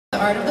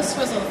Art of the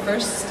Swizzle, the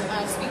first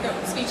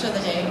speech of the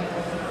day.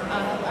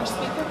 Our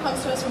speaker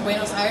comes to us from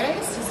Buenos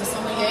Aires. He's a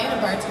sommelier and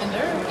a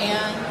bartender,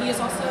 and he is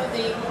also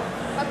the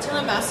cocktail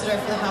ambassador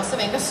for the House of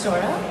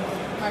Angostura.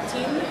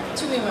 Martin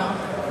Tumimo.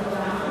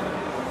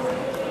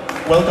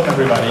 Welcome,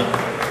 everybody.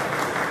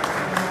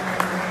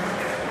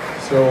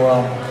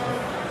 So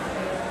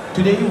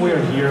today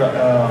we're here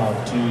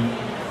to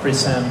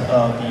present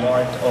the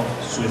Art of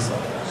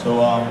Swizzling.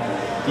 So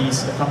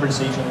this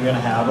conversation we're going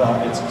to have,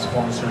 it's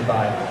sponsored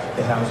by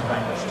the House of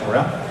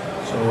Angostura.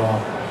 So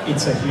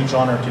it's a huge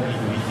honor to be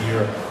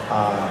here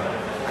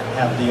and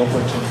have the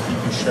opportunity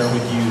to share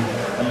with you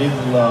a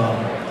little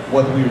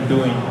what we're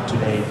doing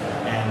today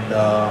and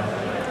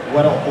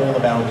what all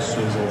about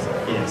Swizzle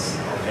is,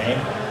 okay?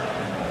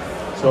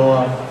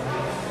 So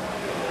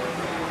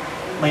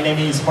my name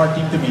is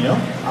Martin Tumino.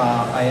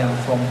 I am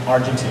from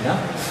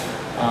Argentina.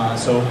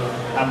 So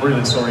I'm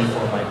really sorry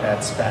for my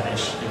bad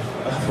Spanish,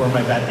 for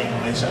my bad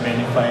English. I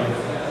mean,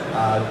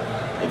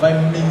 if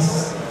I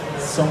miss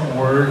some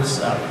words,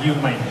 you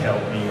might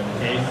help me,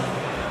 okay?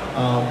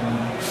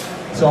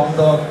 So I'm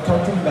the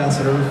cocktail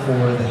ambassador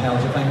for the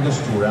House of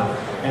Angostura,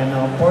 and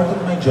part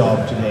of my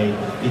job today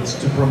is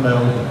to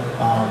promote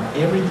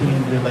everything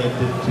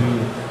related to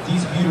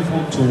this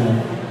beautiful tool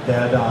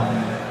that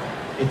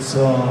it's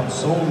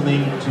so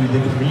linked to the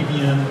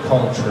Caribbean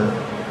culture,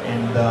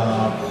 and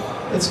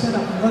it's kind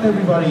of not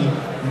everybody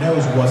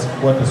knows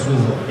what the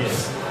Swizzle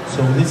is.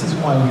 So this is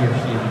why we are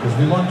here, because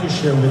we want to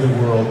share with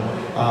the world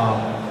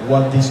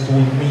what this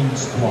tool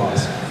means to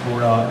us for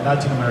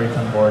Latin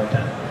American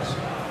bartenders.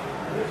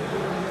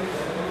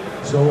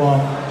 So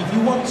if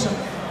you want some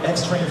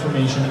extra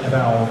information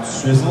about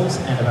Swizzles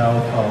and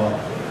about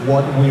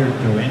what we're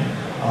doing,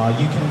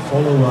 you can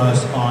follow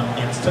us on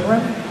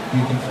Instagram,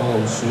 you can follow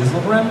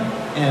Swizzlegram,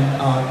 and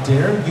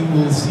there you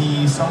will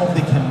see some of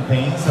the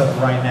campaigns that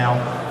right now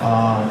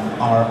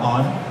are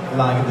on,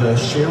 like the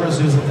Share a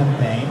Swizzle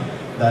campaign,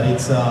 that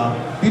it's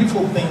a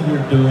beautiful thing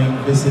we're doing,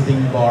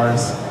 visiting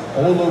bars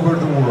all over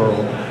the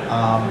world,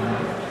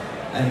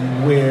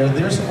 and where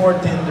there's a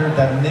bartender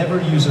that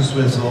never uses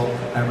Swizzle,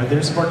 and where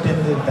there's a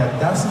bartender that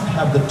doesn't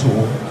have the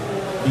tool,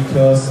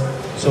 because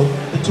so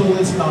the tool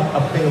is not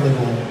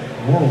available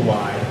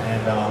worldwide,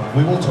 and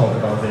we will talk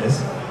about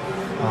this.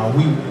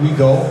 We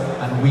go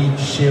and we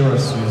share a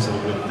Swizzle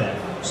with them.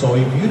 So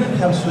if you don't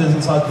have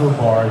Swizzles at your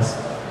bars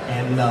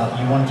and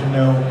you want to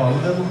know a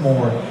little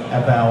more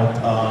about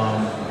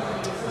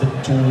the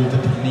tool,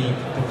 the technique,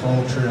 the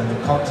culture, and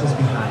the cocktails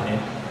behind it,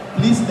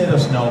 please let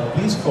us know,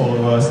 please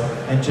follow us,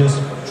 and just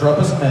drop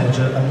us a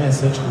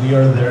message. We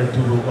are there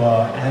to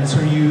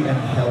answer you and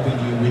helping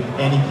you with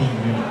anything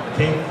you need,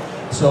 okay?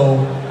 So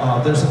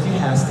there's a few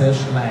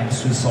hashtags like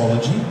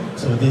Swizzology.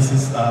 So this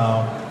is,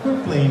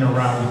 we're playing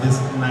around with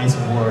this nice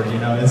word, you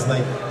know, it's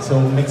like, so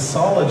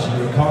mixology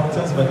or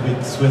cocktails, but with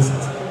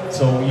Swizzles.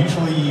 So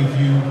usually if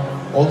you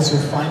also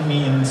find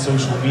me in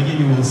social media,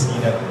 you will see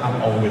that I'm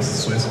always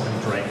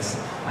swizzling drinks,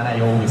 and I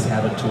always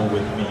have a tool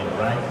with me,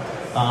 right?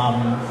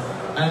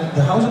 And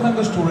the House of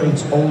Angostura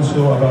is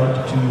also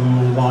about to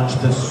launch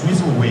the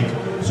Swizzle Week,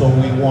 so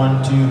we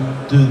want to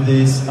do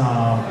this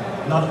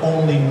not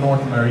only in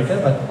North America,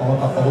 but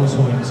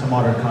also in some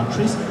other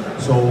countries.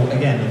 So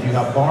again, if you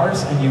have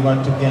bars and you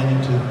want to get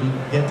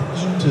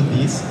into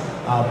this,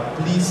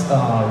 please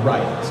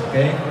write us,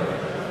 okay?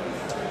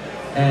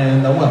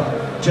 And well,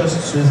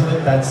 just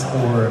Swizzling, that's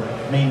our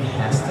main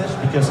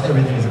hashtag, because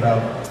everything is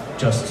about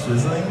just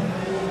Swizzling.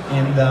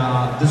 And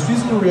the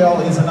Swizzle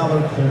Real is another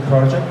cool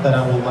project that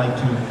I would like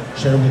to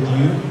share with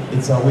you.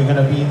 It's we're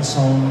gonna be in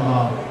some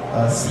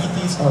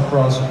cities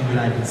across the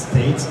United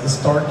States,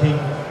 starting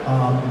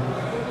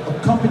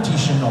a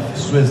competition of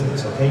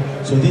Swizzles, okay?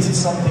 So this is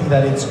something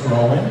that it's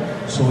growing,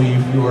 so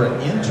if you are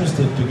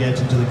interested to get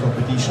into the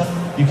competition,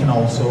 you can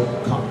also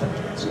contact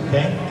us,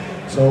 okay?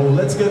 So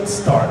let's get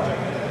started.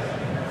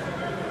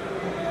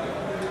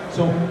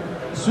 So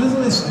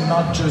Swizzle is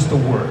not just a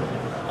word.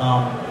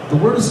 The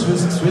word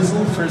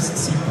Swizzle first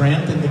see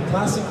print in the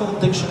Classical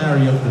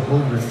Dictionary of the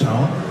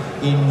Overtone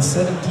in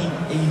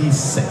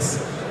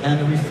 1786,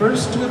 and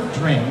refers to a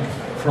drink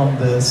from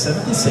the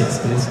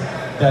 1760s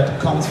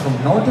that comes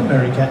from North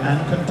America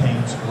and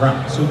contains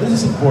rum. So this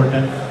is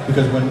important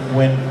because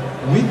when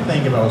we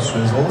think about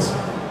Swizzles,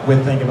 we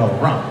think about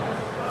rum.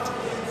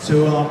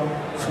 So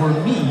for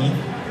me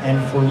and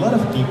for a lot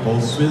of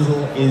people,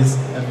 Swizzle is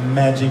a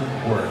magic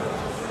word.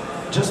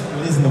 Just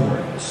listen to the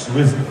word,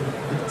 Swizzle.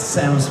 It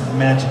sounds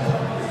magical.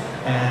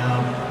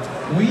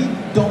 We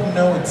don't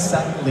know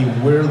exactly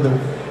where the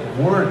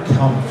word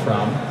comes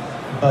from,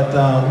 but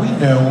we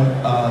know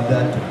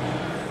that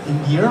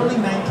in the early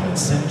 19th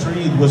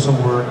century, it was a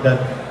word that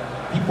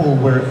people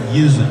were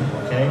using,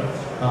 okay?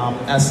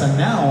 As a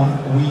noun,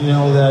 we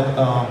know that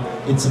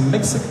it's a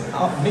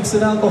mixed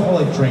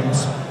alcoholic drink,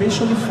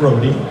 especially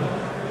fruity,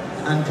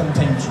 and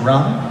contains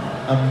rum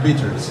and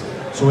bitters.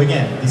 So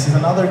again, this is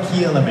another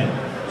key element.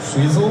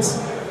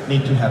 Swizzles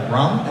need to have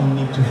rum and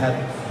need to have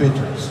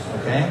bitters,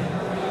 okay?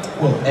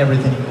 Well,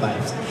 everything in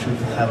life should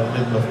have a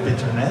little of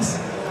bitterness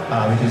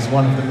because it's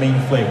one of the main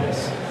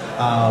flavors.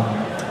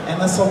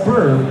 And as a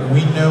verb,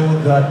 we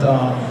know that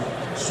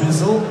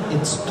swizzle,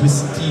 it's to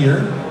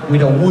steer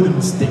with a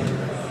wooden stick.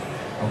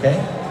 Okay?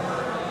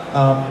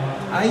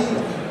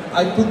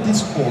 I put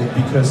this quote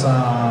because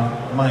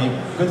my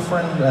good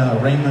friend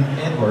Raymond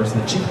Edwards,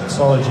 the chief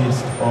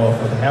mixologist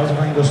of the House of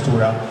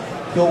Angostura,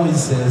 he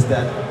always says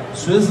that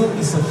Swizzle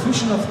is a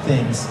fusion of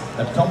things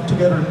that come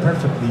together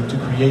perfectly to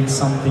create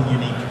something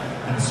unique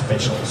and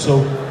special.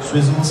 So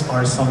Swizzles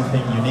are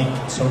something unique,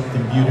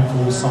 something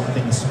beautiful,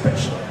 something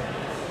special.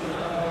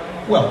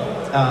 Well,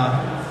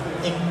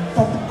 in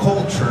pop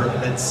culture,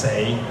 let's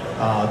say,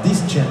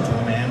 this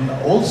gentleman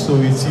also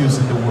is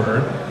using the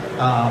word,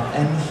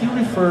 and he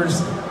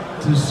refers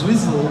to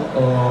Swizzle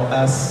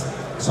as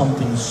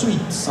something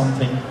sweet,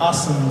 something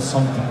awesome,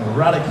 something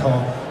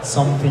radical,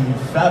 something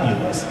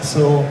fabulous.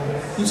 So,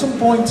 in some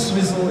point,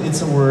 Swizzle,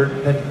 it's a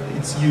word that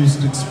it's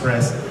used to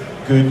express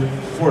good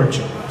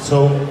fortune.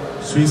 So,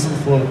 Swizzle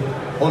for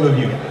all of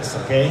you guys,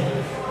 okay?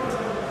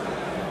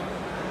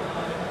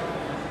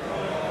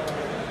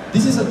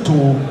 This is a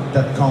tool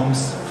that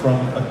comes from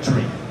a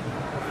tree.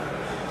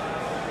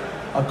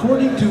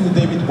 According to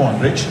David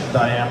Wondrich,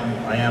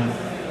 I am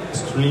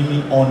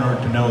extremely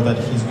honored to know that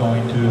he's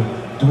going to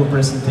do a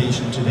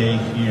presentation today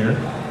here.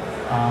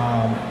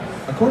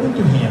 According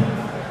to him,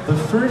 the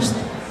first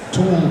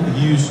tool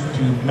used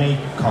to make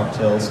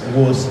cocktails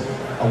was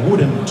a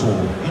wooden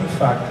tool. In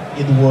fact,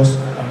 it was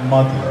a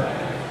muddler.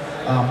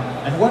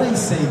 And why I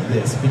say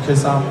this,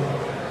 because a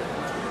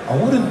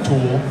wooden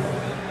tool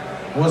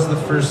was the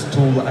first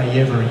tool I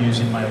ever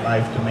used in my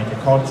life to make a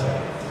cocktail.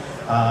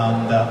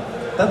 And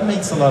that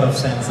makes a lot of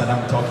sense that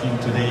I'm talking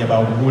today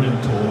about wooden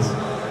tools.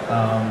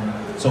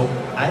 So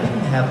I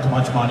didn't have too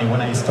much money when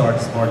I started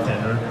as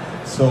bartender.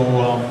 So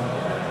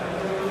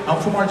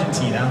I'm from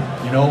Argentina.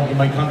 You know, in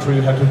my country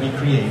you have to be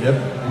creative.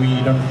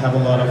 We don't have a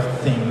lot of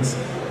things.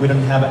 We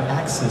don't have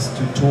access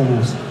to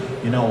tools,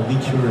 you know,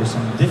 liqueurs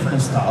and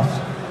different stuff.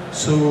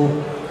 So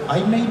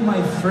I made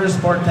my first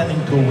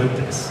bartending tool with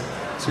this.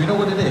 So you know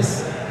what it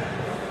is?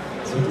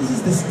 So this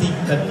is the stick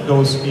that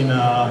goes in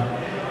a,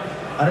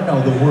 I don't know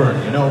the word,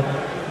 you know.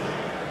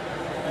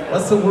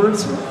 What's the word,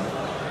 sir?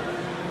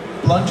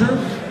 Plunger?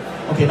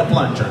 Okay, a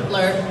plunger.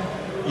 Lure.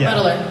 Yeah.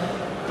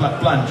 Muddler.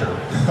 Plunger.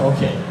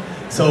 Okay.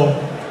 So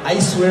I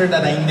swear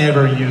that I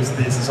never use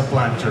this as a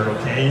plunger.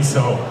 Okay,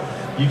 so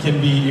you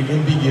can be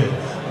good.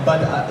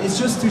 But it's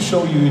just to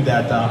show you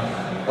that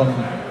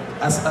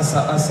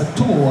as a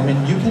tool, I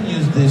mean, you can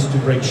use this to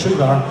break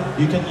sugar.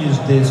 You can use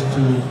this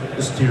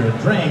to stir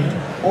a drink,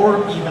 or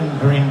even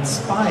grind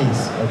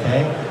spice.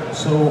 Okay,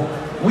 so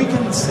we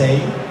can say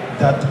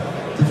that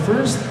the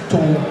first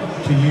tool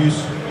to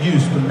use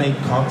to make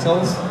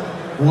cocktails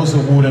was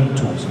a wooden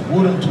tool. So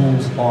wooden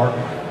tools are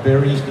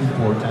very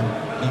important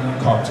in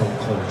cocktail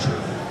culture.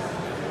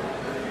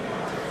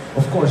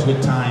 Of course,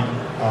 with time,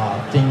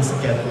 things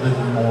get a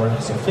little more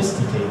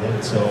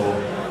sophisticated, so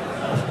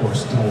of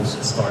course tools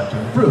start to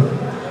improve.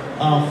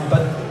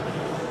 But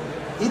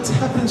it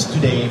happens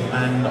today,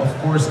 and of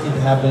course it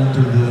happened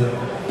to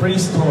the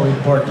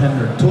prehistoric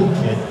bartender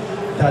toolkit,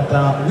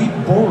 that we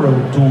borrow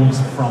tools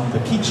from the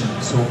kitchen.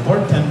 So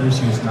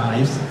bartenders use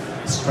knives,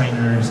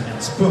 strainers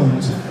and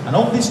spoons, and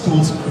all these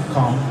tools could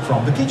come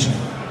from the kitchen.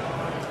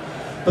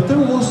 But there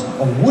was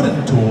a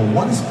wooden tool,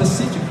 one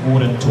specific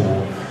wooden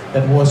tool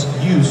that was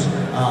used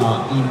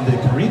in the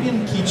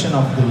Caribbean kitchen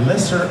of the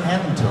Lesser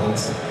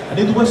Antilles, and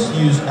it was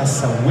used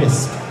as a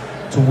whisk,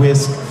 to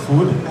whisk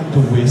food and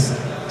to whisk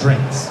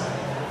drinks.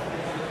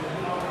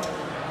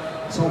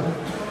 So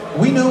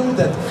we know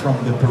that from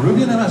the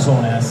Peruvian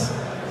Amazonas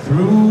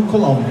through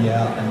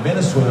Colombia and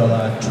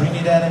Venezuela,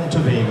 Trinidad and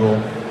Tobago,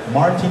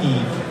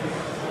 Martinique,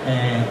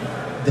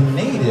 the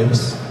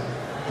natives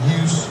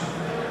use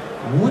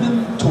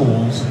wooden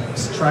tools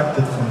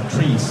extracted from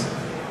trees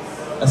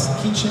as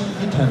kitchen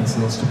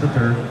utensils to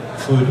prepare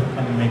food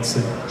and mix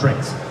it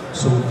drinks.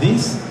 So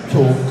this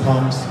tool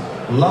comes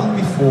long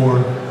before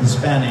the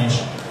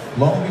Spanish,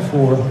 long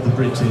before the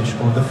British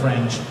or the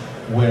French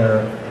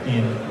were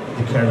in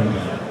the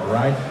Caribbean,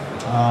 alright?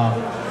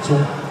 So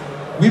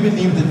we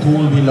believe the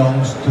tool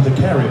belongs to the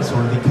Caribs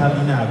or the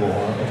Calinago,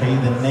 okay,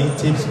 the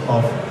natives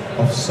of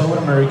South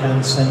America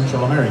and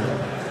Central America.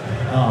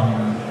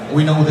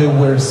 We know they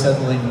were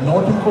settled in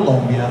northern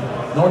Colombia,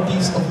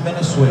 northeast of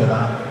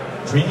Venezuela,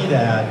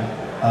 Trinidad,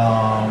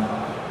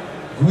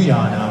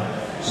 Guyana.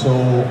 So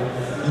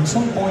in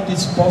some point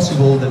it's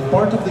possible that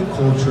part of the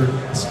culture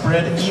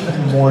spread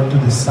even more to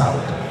the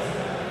south.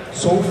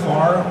 So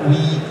far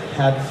we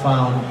had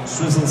found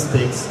swizzle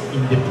sticks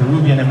in the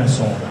Peruvian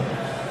Amazon,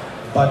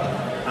 but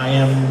I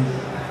am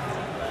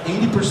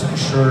 80%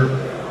 sure,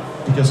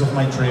 because of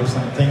my trips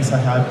and things I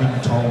have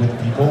been told with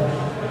people,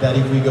 that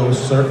if we go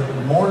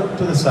more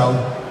to the south,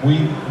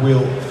 we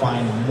will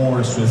find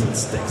more swizzle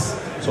sticks.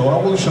 So I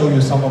will show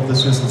you some of the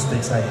swizzle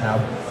sticks I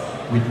have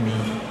with me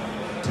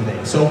today.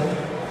 So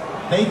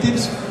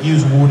natives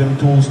use wooden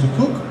tools to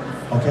cook,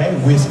 okay?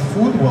 Whisk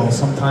food, well,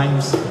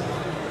 sometimes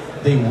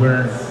they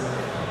were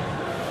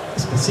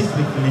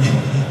specifically,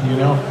 you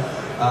know,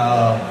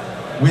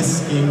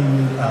 whisking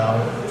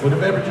food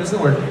and beverages, they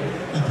were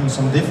eating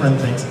some different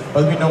things,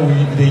 but we know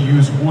they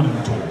use wooden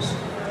tools.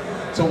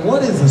 So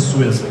what is a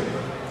swizzle?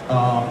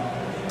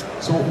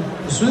 So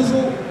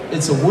swizzle,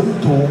 it's a wooden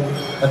tool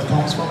that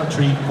comes from a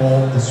tree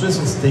called the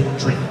swizzle stick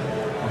tree,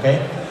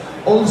 okay?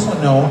 Also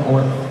known,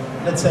 or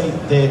let's say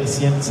the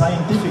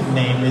scientific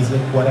name is the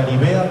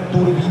Guararibea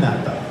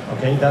turbinata,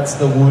 okay? That's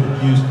the wood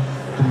used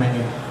to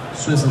make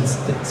swizzle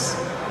sticks.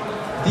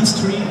 This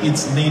tree,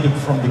 it's native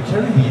from the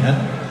Caribbean,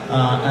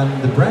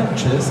 and the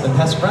branches, it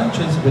has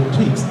branches with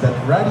twigs that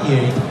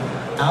radiate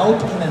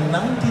out in a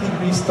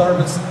 90-degree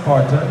starburst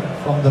pattern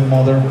from the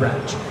mother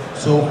branch.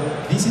 So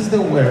this is the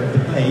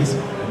place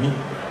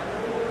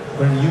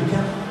where you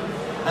can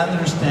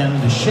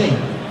understand the shape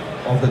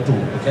of the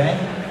tool, okay?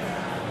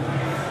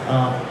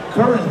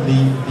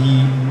 Currently,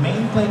 the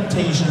main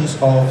plantations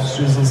of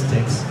swizzle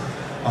sticks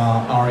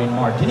are in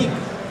Martinique,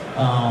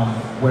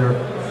 where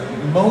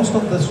most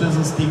of the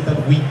swizzle stick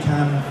that we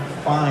can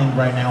find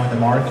right now in the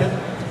market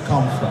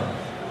come from.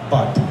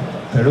 But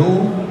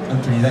Peru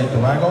and Trinidad and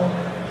Tobago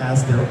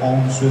has their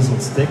own swizzle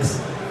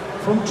sticks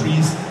from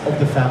trees of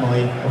the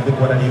family of the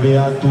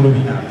Guararibea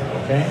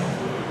turbinata, okay?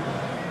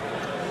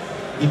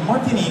 In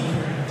Martinique,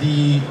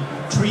 the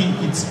tree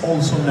is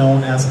also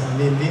known as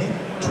lele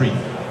tree.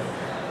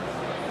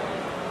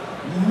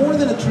 More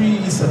than a tree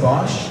is a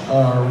bush,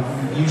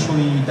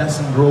 usually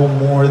doesn't grow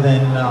more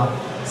than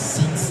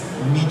 6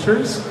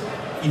 meters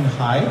in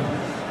height.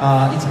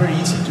 It's very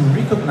easy to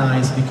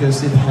recognize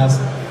because it has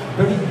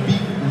very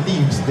big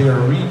leaves. They are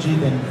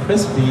rigid and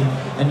crispy,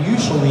 and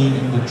usually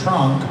in the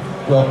trunk,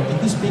 well, in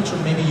this picture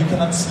maybe you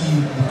cannot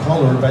see the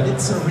color, but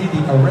it's a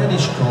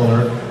reddish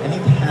color, and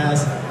it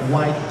has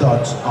white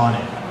dots on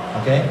it,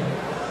 okay?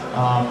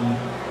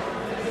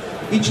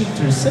 Each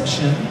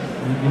intersection,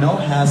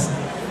 has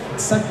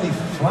exactly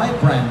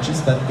 5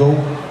 branches that go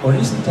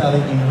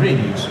horizontally in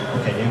radius.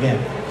 Okay, again,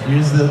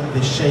 here's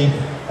the shape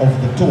of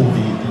the tool.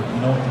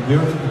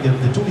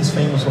 The tool is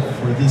famous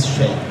for this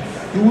shape.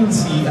 You will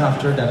see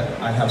after that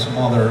I have some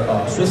other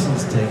swizzle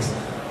sticks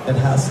that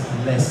has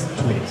less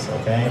twigs,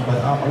 okay?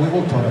 But we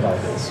will talk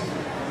about this.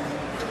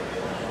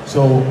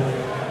 So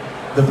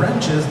the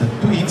branches, the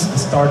twigs,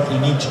 start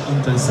in each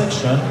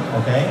intersection,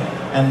 okay?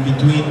 And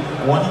between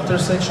one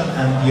intersection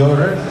and the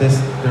other,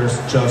 there's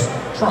just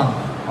trunk,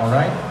 all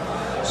right?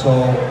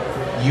 So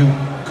you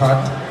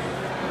cut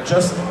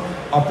just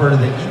upper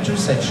the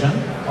intersection,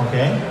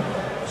 okay?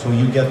 So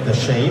you get the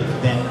shape,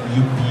 then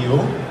you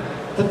peel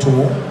the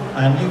tool,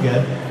 and you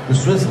get the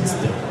swizzle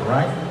stick,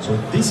 right? So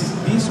this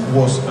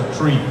was a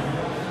tree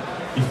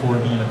before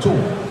being a tool.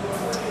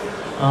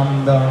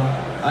 And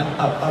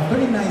a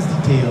very nice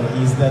detail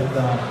is that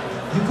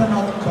you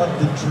cannot cut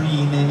the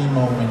tree in any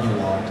moment you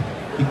want,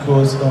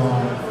 because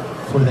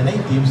for the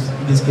natives,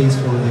 in this case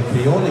for the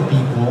Creole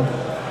people,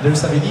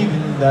 there's a belief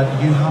that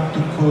you have to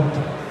cut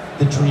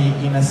the tree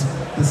in a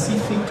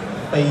specific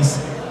phase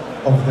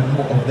of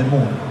the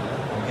moon,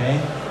 okay?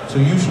 So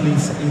usually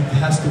it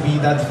has to be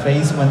that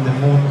phase when the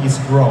moon is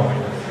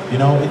growing.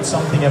 It's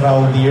something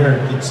about the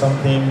earth, it's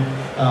something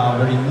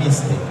very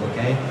mystic,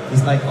 okay?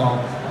 It's like,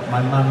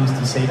 my mom used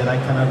to say that I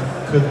cannot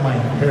cut my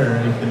hair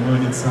if the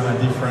moon is on a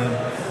different,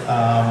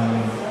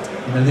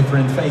 in a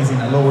different phase, in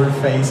a lower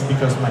phase,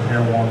 because my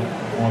hair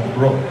won't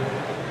grow.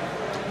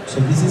 So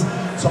this is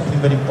something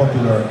very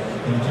popular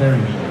in the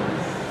Caribbean.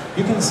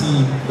 You can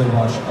see the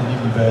rush a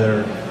little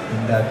better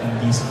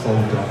in this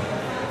photo.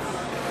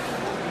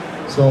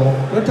 So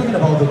we're talking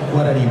about the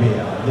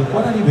Guararibea. The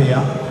Guararibea,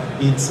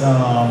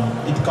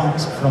 it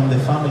comes from the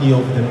family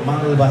of the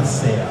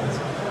Malvaceas.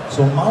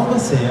 So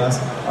Malvaceas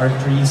are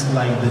trees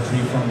like the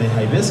tree from the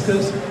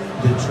hibiscus,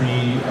 the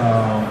tree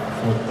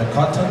for the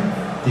cotton,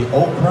 the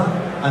okra,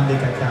 and the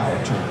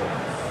cacao tree.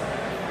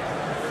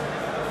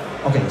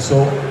 Okay,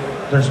 so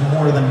there's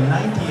more than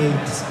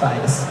 98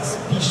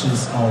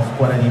 species of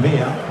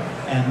Guararibea,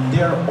 and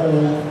they're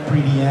all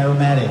pretty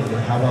aromatic.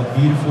 They have a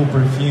beautiful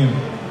perfume.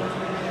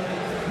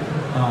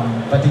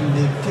 But in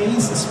the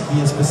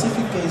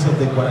specific case of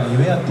the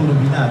Guararibea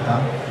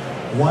turbinata,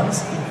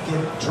 once it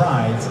gets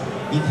dried,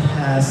 it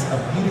has a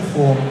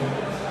beautiful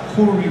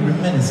curry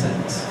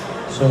reminiscence.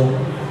 So,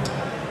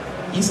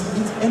 is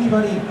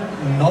anybody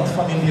not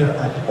familiar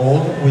at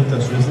all with the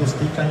swizzle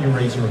stick? Can you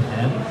raise your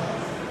hand?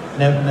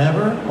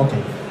 Never?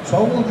 Okay. So I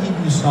will give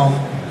you some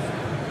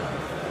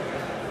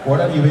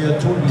Guararibea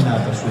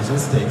turbinata swizzle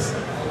sticks,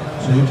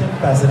 so you can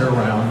pass it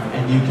around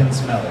and you can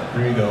smell it.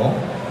 There you go.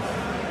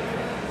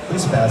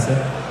 Please pass it.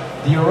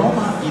 The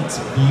aroma, it's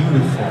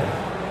beautiful.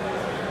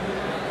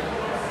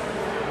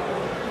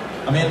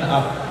 I mean,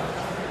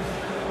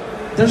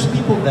 there's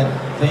people that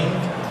think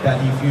that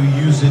if you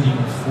use it in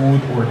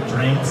food or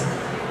drinks,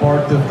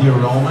 part of the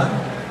aroma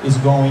is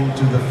going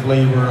to the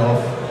flavor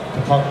of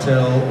the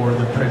cocktail or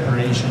the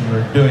preparation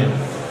you're doing.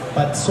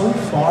 But so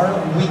far,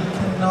 we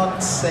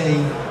cannot say,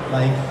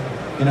 like,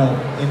 we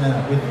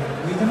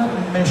cannot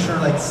measure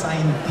like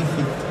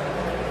scientific,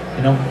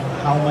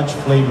 how much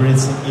flavor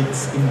it's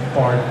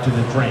impart to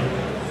the drink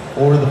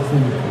or the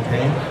food,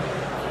 okay?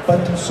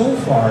 But so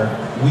far,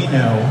 we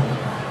know,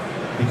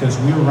 because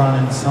we're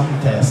running some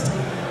tests,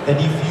 that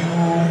if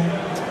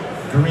you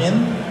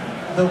grind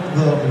the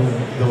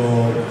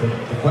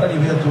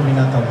Guararibia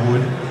turbinata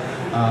wood,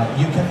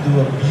 you can do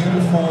a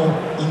beautiful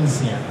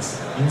incense.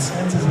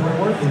 Incense is the right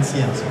word?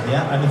 Incense,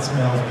 yeah? And it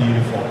smells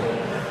beautiful.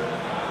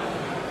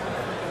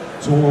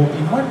 So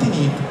in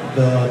Martinique,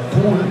 the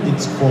tool,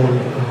 it's called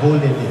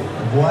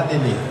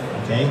voilele,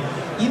 okay?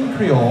 In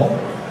Creole,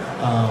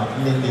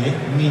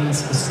 lele means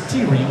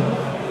stirring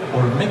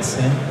or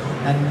mixing,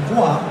 and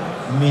voix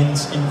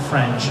means in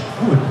French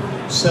wood.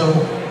 So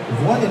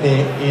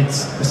voilele,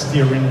 it's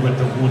stirring with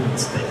the wooden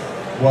stick.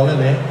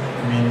 Voilele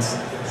means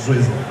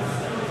swizzle.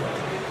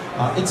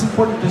 It's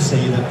important to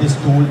say that this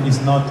tool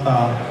is not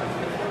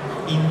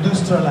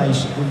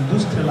industrialized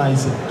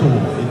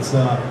tool. It's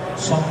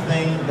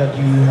something that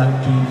you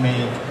have to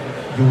make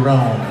your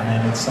own,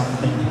 and it's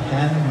something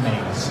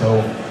handmade.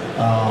 So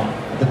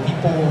the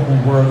people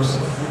who works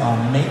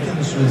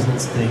making swizzle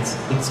sticks,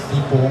 it's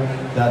people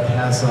that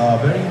has a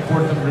very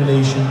important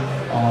relation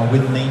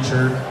with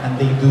nature, and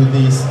they do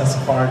this as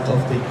part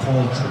of their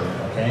culture.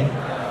 Okay,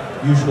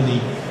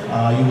 usually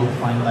you will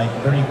find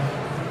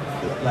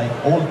like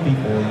old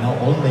people,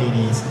 old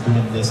ladies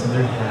doing this in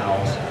their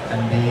house,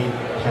 and they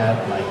had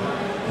like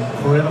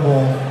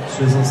incredible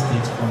swizzle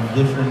sticks from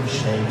different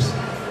shapes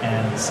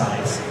and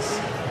sizes.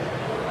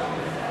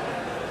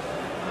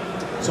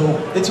 So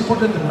it's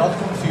important to not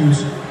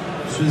confuse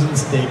swizzle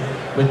stick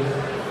with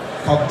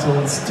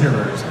cocktail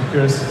stirrers,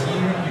 because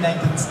here in the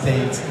United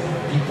States,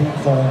 people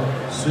call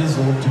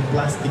swizzle to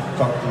plastic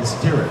cocktail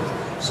stirrers.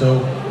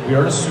 So we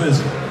are a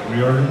swizzle,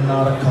 we are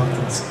not a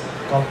cocktail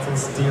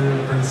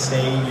stirrer per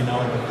se,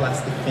 the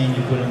plastic thing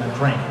you put in a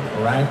drink,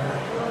 alright?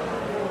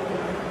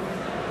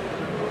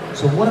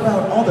 So what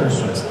about other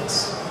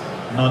swizzles?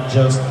 Not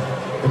just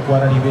the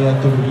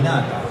Guararibia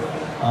turbinata.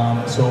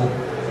 So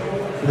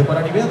the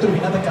Guararibia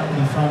turbinata can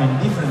be found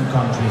in different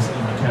countries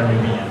in the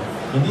Caribbean.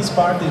 In this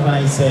part is when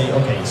I say,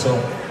 okay, so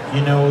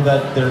you know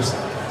that there's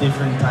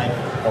different type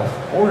of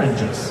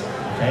oranges,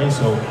 okay?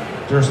 So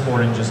there's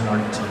oranges in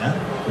Argentina,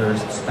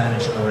 there's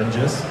Spanish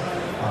oranges,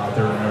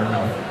 there are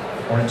no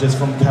oranges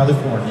from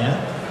California.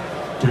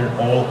 They're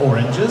all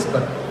oranges,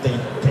 but they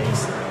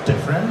taste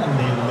different and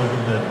they look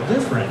a little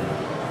different.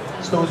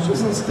 So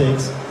swizzle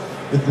sticks,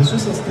 with the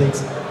swizzle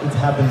sticks, it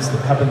happens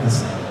the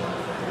same.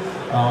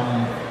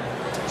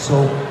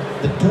 So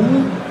the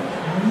tool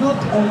not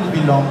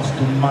only belongs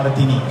to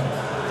Martinique,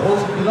 it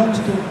also belongs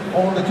to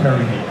all the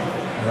Caribbean,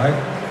 right?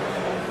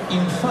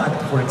 In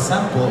fact, for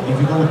example, if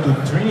you go to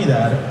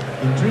Trinidad,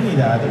 in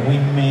Trinidad we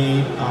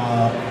made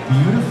a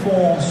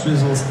beautiful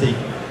swizzle stick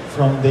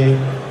from the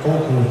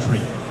cocoa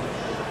tree.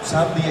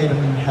 Sadly, I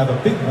don't have a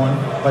big one,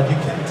 but you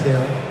can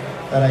tell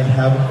that I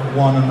have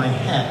one on my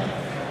head.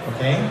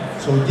 Okay?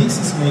 So this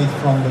is made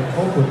from the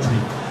cocoa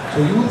tree.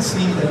 So you will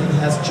see that it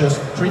has just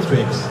 3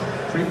 twigs,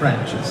 3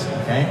 branches.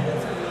 Okay?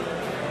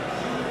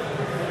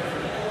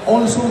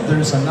 Also,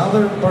 there's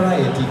another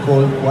variety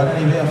called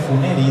Guararibia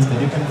funeris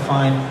that you can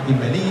find in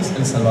Belize,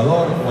 El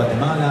Salvador,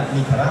 Guatemala,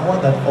 Nicaragua,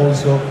 that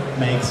also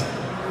makes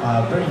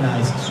a very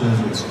nice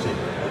swizzle stick.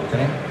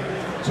 Okay?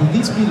 So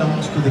this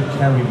belongs to the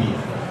Caribbean.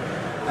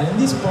 And in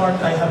this part,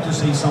 I have to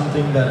say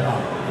something that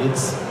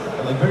it's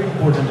like very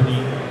important to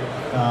me,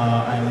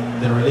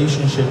 and the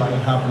relationship I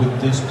have with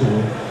this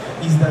tool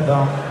is that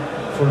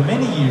for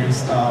many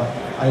years,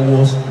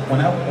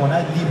 when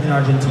I lived in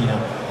Argentina,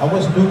 I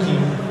was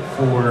looking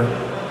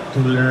to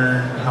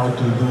learn how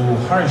to do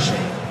heart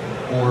shape,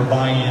 or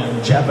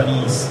buying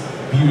Japanese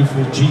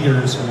beautiful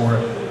jiggers or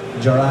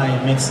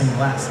Jarai mixing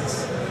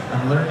glasses,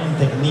 and learning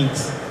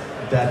techniques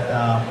that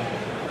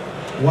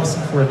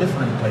wasn't for a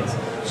different place.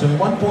 So in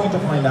one point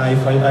of my life,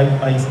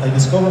 I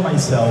discovered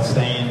myself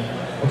saying,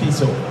 okay,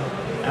 so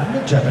I'm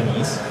not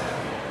Japanese,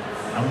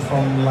 I'm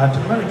from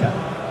Latin America.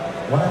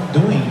 What I'm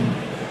doing,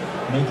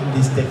 making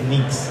these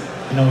techniques,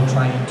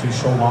 trying to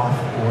show off,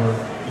 or,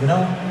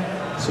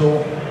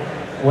 So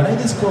when I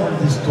discovered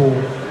this tool,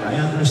 I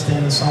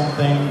understand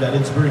something that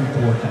it's very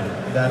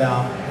important, that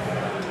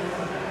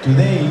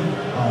today,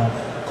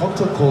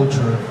 cocktail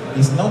culture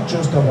is not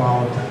just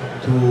about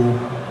to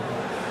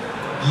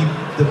give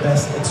the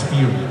best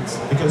experience,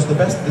 because the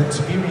best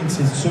experience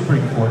is super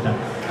important.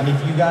 And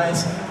if you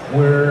guys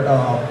were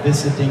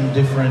visiting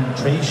different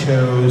trade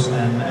shows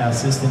and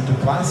assisting to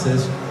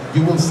classes,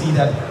 you will see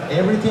that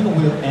everything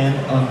will end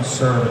on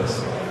service,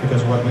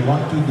 because what we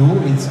want to do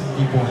is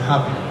people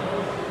happy.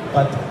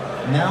 But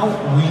now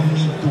we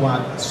need to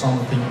add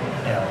something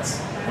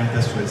else with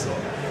the Swizzle,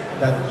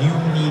 that you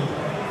need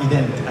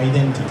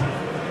identity.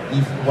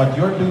 If what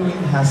you're doing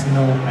has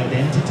no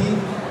identity,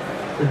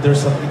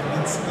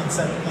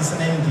 it's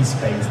an empty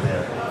space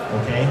there,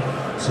 okay?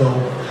 So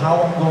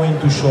how I'm going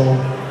to show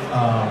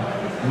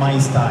my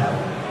style,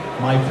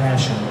 my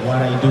passion,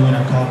 what I do in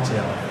a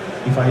cocktail,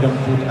 if I don't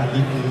put a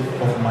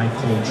little of my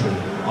culture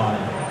on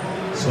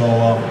it? So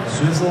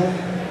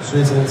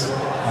Swizzles,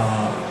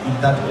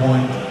 in that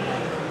point,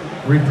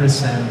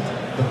 represent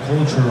the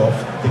culture of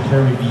the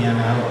Caribbean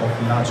and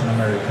of Latin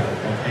America,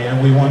 okay?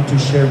 And we want to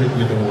share it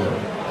with the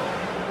world.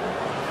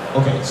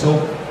 Okay, so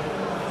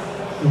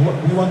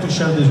we want to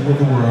share this with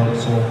the world,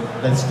 so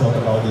let's talk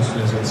about the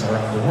Swizzles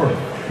around the world,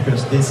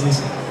 because this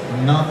is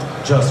not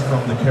just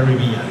from the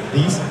Caribbean.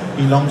 This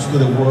belongs to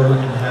the world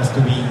and has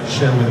to be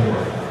shared with the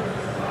world.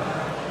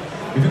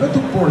 If you go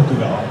to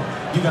Portugal,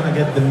 you're gonna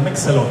get the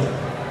mixelote,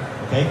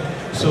 okay?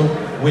 So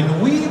when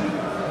we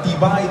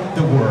divide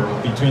the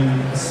world between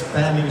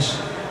Spanish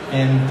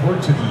and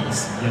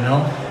Portuguese, you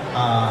know,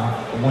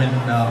 when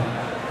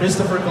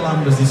Christopher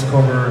Columbus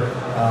discovered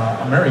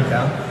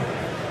America,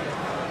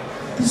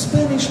 the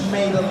Spanish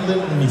made a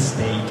little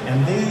mistake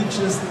and they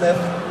just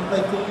left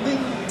like a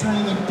little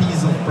tiny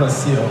piece of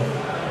Brazil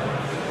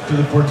to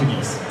the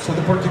Portuguese. So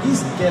the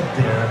Portuguese get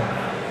there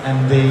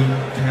and they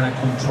kind of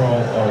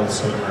control all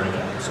South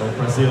America. So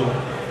Brazil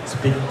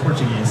speaks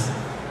Portuguese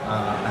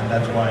and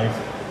that's why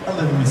a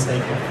little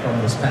mistake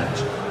from the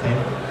Spanish. Okay?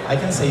 I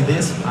can say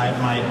this,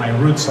 my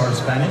roots are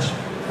Spanish,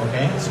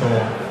 okay? So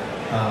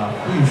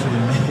we usually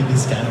make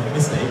these kind of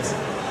mistakes.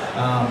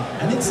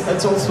 And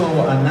it's also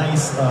a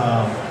nice,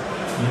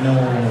 you know,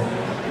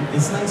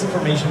 it's nice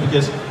information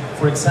because,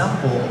 for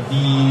example,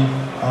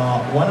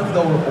 one of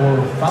the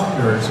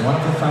founders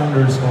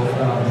of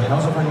the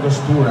House of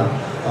Angostura,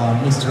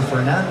 Mr.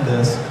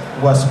 Fernandez,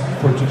 was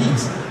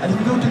Portuguese. And if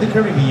you go to the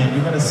Caribbean,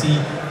 you're going to see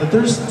that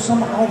there's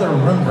some other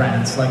rum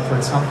brands, like for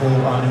example,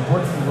 an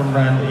important rum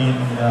brand in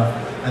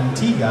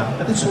Antigua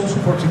that is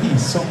also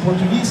Portuguese. So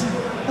Portuguese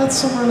has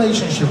some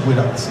relationship with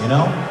us, you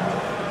know?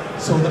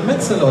 So the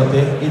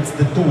mezzelote, it's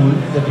the tool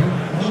that you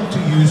need to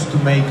use to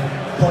make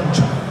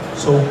poncha.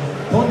 So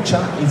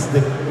poncha is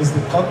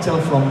the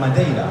cocktail from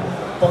Madeira.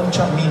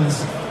 Poncha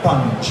means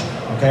punch,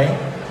 okay?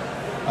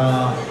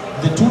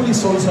 The tool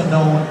is also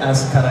known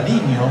as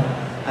caralhinho,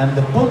 and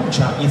the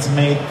poncha is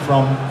made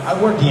from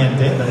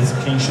aguardiente, that is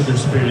cane sugar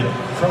spirit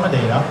from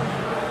Madeira,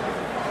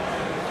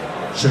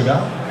 sugar,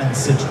 and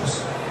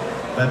citrus.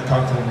 That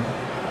cocktail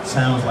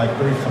sounds like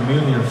very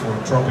familiar for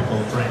tropical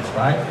drinks,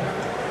 right?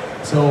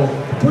 So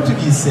the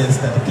Portuguese says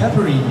that the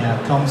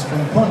caipirinha comes from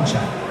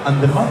poncha,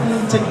 and the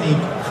modeling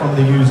technique from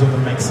the use of the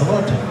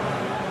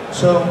mixelote.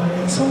 So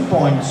at some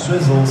point,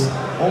 Swizzles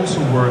also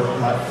work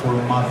like for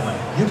modeling.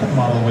 You can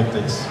model with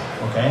this,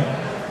 okay?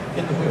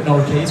 In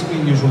our case,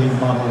 we usually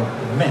model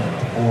mint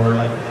or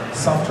like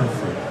softer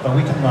fruit, but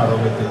we can model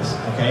with this,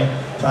 okay?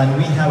 So, and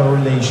we have a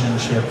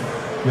relationship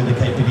with the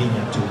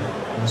caipirinha too,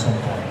 at some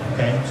point,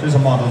 okay? So it's a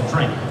model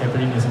drink.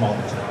 Caipirinha is a model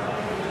drink.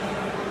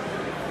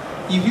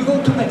 If you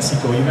go to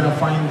Mexico, you're gonna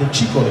find the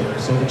chicole.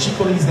 So the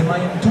chicole is the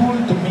Mayan tool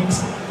to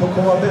mix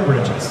cocoa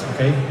beverages,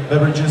 okay?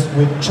 Beverages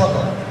with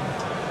chocolate.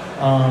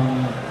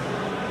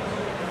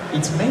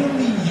 It's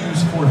mainly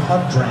used for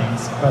hot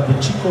drinks, but the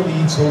chicole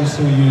is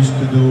also used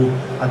to do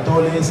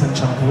atoles and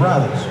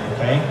champurrados,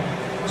 okay?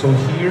 So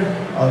here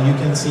you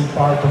can see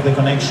part of the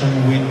connection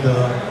with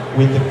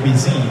the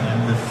cuisine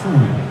and the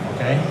food,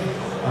 okay?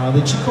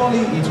 The chicole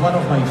is one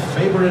of my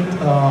favorite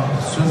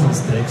swizzle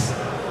sticks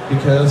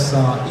because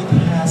it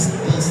has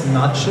these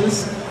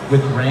notches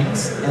with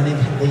rings and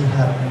they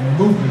have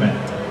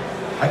movement.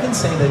 I can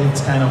say that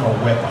it's kind of a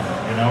weapon,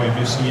 you know, if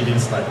you see it,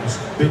 it's like it's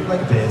big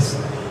like this,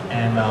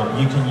 and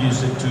you can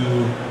use it to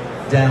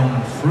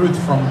down fruit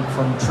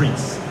from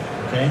trees,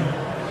 okay?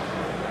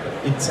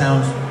 It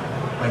sounds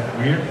like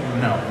weird?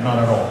 No, not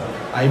at all.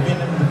 I've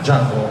been in the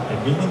jungle,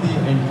 I've been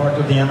in part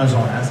of the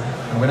Amazonas,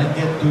 and when I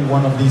get to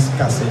one of these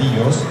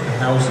caseríos, the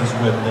houses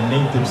where the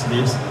natives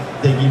live,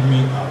 they give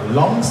me a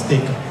long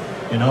stick,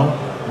 you know,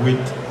 with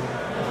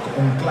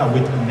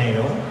a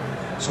nail.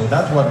 So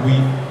that's what we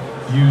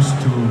use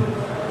to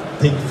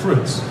take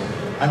fruits.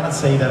 I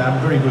must say that I'm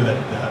very good at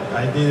that.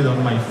 I did it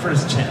on my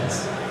first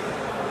chance.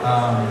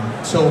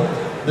 So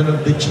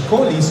the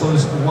chicole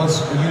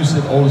was used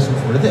also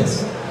for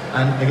this.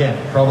 And again,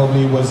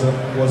 probably was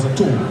a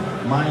tool.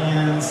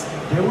 Mayans,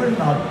 they were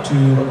not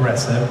too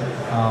aggressive.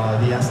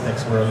 The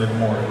Aztecs were a little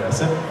more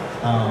aggressive.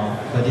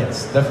 But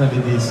yes,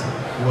 definitely this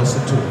was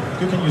a tool.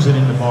 You can use it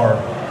in the bar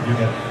if you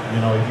get,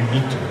 you know, if you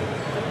need to.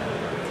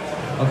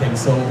 Okay,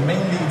 so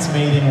mainly it's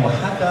made in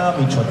Oaxaca,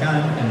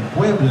 Michoacán, and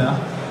Puebla,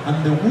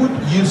 and the wood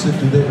used to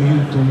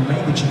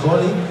make the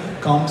chicole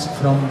comes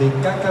from the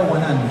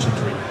cacahuananche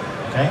tree.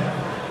 Okay.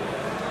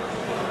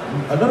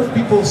 A lot of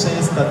people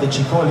says that the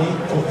chicole,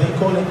 they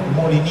call it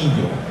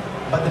molinillo,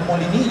 but the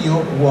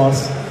molinillo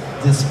was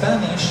the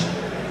Spanish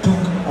took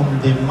on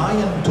the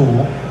Mayan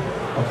tool,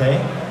 okay,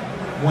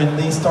 when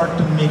they start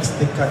to mix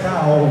the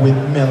cacao with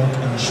milk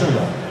and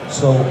sugar.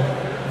 So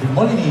the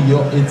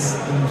molinillo is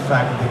in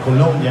fact the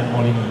Colombian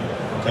molinillo,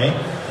 okay?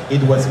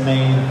 It was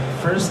made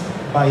first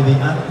by the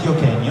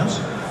Antioqueños.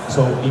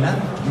 So in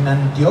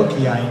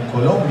Antioquia, in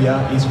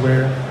Colombia, is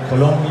where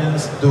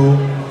Colombians do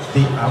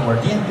the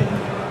aguardiente.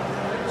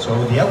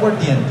 So the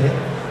aguardiente,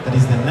 that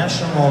is the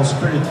national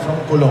spirit from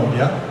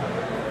Colombia,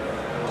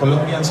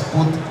 Colombians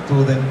put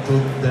to their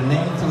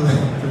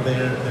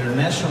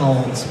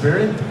national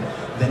spirit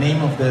the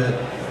name of the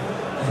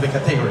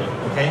category,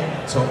 okay?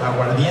 So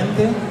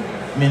aguardiente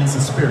means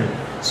spirit.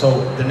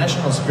 So the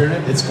national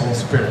spirit is called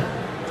spirit,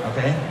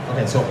 okay?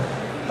 Okay, so,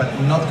 but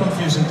not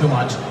confusing too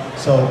much.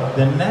 So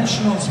the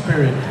national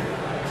spirit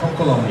from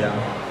Colombia,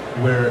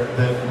 where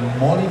the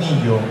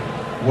molinillo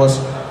was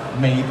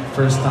made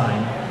first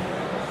time,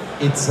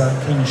 it's a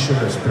cane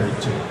sugar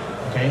spirit too.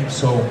 Okay,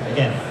 so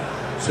again,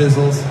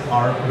 Swizzles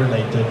are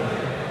related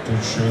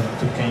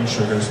to cane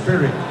sugar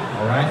spirit.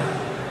 All right.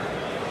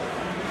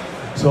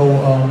 So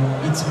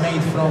it's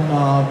made from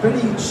a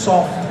very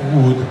soft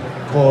wood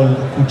called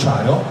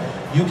cucharo.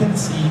 You can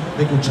see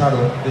the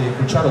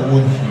cucharo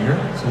wood here.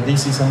 So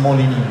this is a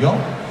molinillo.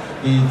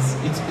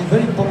 It's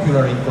very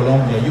popular in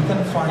Colombia. You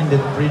can find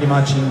it pretty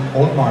much in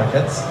all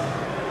markets.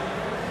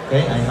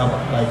 Okay, I have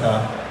like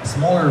a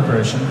smaller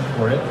version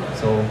for it,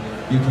 so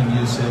you can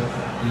use it,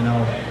 you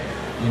know,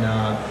 in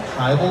a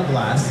highball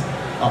glass.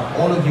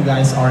 All of you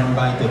guys are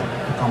invited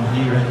to come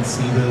here and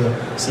see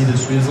the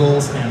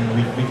Swizzles, and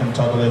we can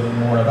talk a little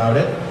more about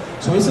it.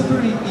 So it's a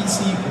very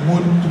easy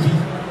wood to be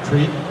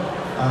treated,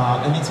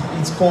 and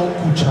it's called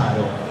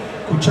cucharo.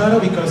 Cucharo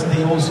because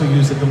they also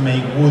use it to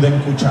make wooden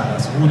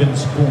cucharas, wooden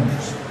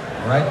spoons.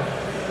 All right.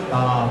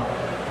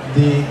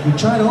 The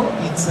cucharo,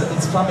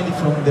 it's family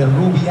from the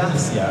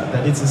Rubiaceae,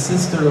 that it's a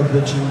sister of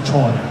the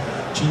cinchona.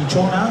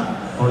 Cinchona,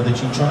 or the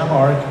cinchona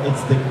bark,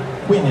 it's the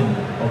quinine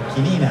or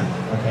quinina,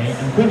 okay?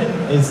 And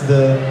quinine is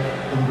the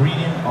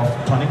ingredient of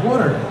tonic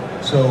water.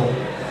 So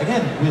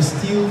again, we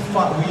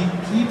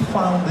keep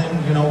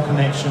finding, you know,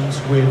 connections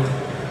with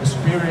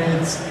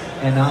spirits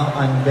and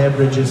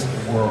beverages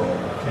world,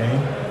 okay?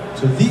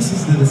 So this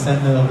is the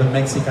descendant of the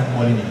Mexican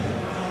molinillo.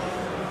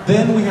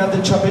 Then we have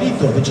the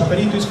chaperito. The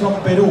chaperito is from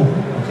Peru,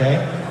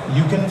 okay?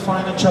 You can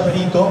find a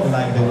chaperito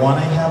like the one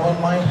I have on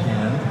my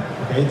hand,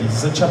 okay? This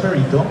is a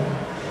chaperito.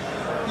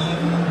 In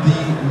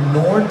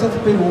the north of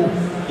Peru,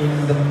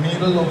 in the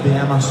middle of the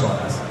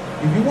Amazonas.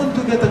 If you want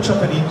to get a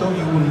chaperito,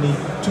 you will need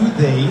 2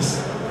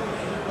 days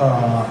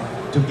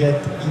to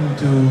get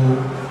into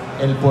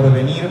El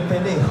Porvenir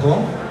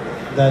Penejo,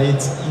 that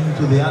it's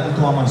into the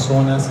Alto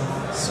Amazonas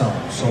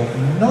zone. So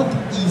not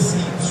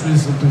easy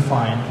Swizzle to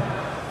find,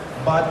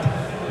 but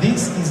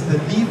this is the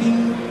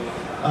living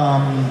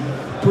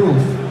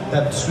proof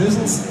that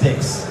Swizzle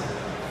sticks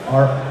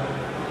are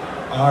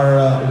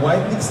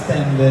widely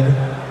extended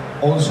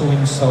also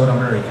in South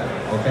America,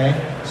 okay?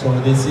 So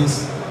this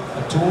is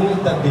a tool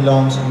that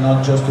belongs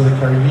not just to the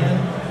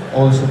Caribbean,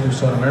 also to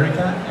South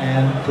America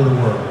and to the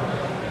world,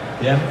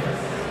 yeah?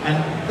 And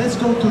let's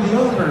go to the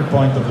other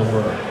point of the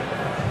world,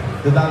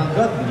 the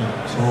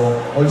dalgutni, so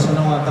also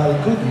known as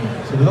dalgutni.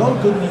 So the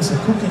dalgutni is a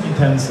cooking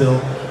utensil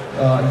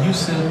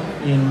used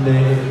in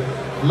the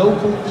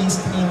local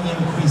East Indian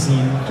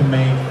cuisine to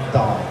make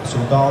dal. So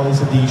dal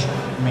is a dish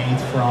made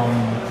from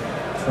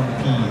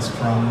peas,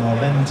 from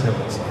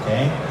lentils,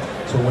 okay?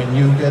 So when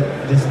you get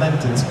these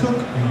lentils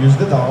cooked, you use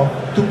the dal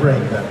to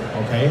break them,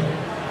 okay?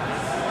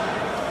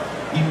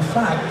 In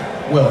fact,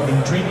 well,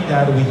 in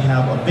Trinidad we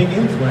have a big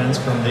influence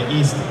from the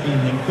East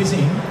Indian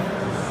cuisine,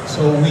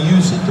 so we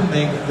use it to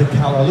make the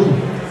callaloo,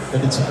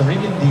 that it's a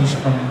Caribbean dish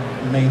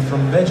made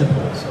from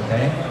vegetables,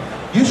 okay?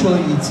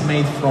 Usually it's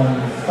made from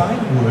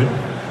pine wood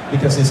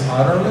because it's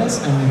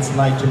odorless and it's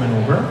light to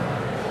maneuver,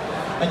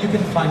 and you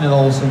can find it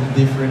also in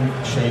different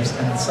shapes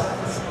and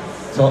sizes.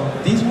 So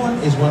this one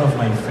is one of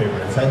my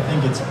favorites. I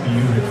think it's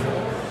beautiful,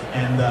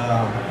 and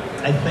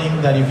I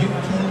think that if you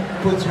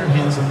can put your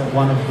hands on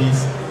one of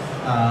these,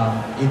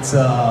 it's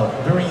a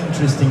very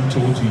interesting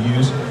tool to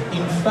use.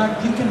 In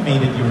fact, you can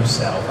make it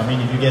yourself. I mean,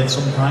 if you get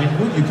some pine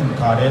wood, you can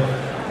cut it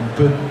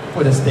and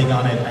put a stick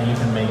on it, and you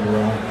can make your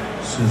own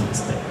Swizzle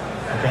stick.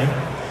 Okay?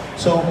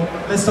 So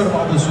let's talk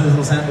about the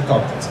Swizzles and the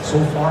cocktails. So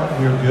far,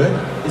 we're good.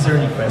 Is there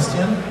any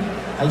question?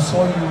 I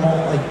saw you all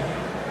like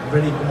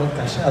very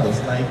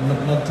callados, like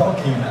not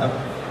talking.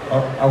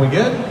 Are we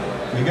good?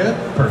 We good?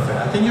 Perfect.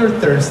 I think you're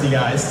thirsty,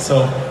 guys. So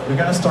we're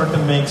gonna start to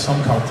make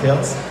some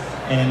cocktails,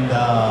 and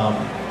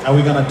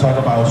we're gonna talk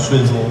about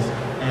Swizzles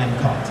and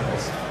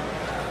cocktails.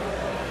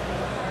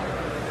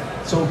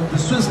 So the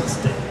Swizzle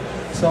stick.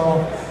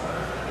 So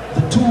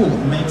the tool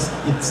makes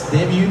its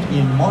debut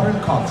in modern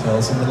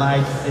cocktails in the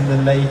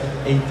late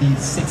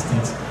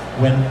 1860s,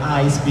 when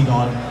ice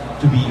began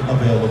to be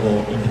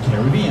available in the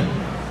Caribbean.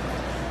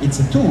 It's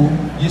a tool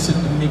used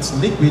to mix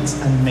liquids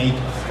and make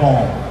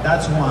foam.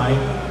 That's why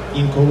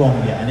in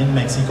Colombia and in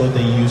Mexico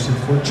they use it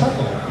for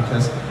chocolate,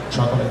 because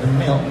chocolate and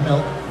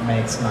milk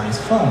makes nice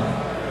foam.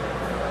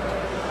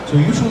 So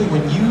usually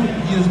when you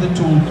use the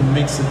tool to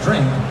mix a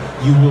drink,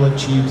 you will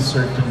achieve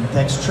certain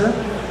texture.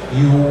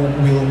 You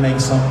will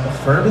make some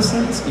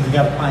effervescence. If you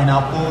got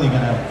pineapple, you're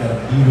gonna get a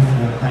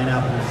beautiful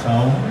pineapple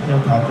foam in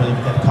your cocktail. If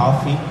you got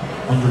coffee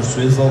on your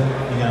Swizzle,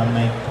 you're gonna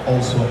make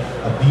also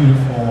a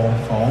beautiful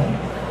foam.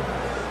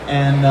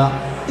 And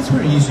it's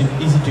very easy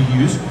to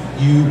use.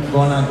 You're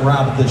gonna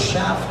grab the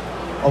shaft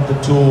of the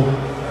tool,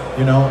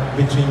 you know,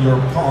 between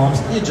your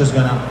palms. You're just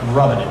gonna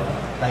rub it,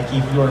 like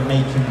if you're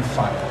making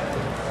fire.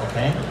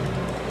 Okay.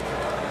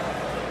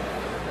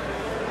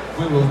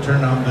 We will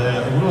turn on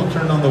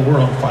the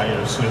world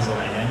fire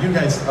Swizzling, and you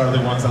guys are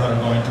the ones that are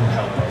going to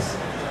help us.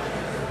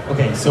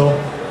 Okay, so,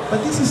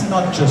 but this is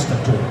not just a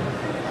tool.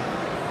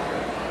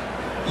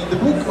 In the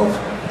book of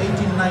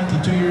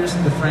 1892 years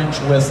in the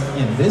French West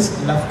Indies,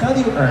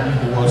 Lafcadio Hearn,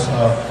 who was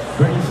a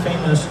very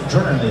famous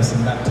journalist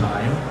in that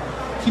time,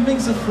 he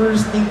makes the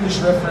first English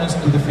reference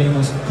to the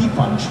famous tea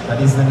punch,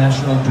 that is the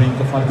national drink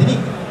of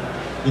Martinique.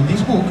 In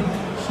this book,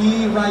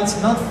 he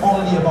writes not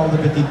only about the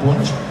petit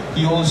punch,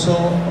 he also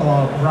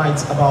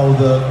writes about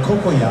the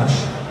cocoyage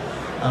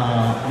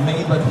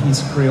made by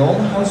his Creole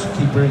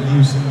housekeeper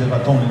using the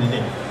bâton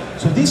lillet.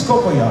 So this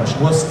cocoyage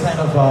was kind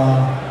of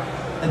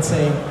let's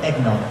say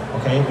eggnog,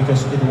 okay?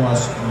 Because it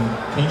was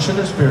cane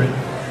sugar spirit,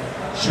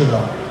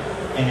 sugar,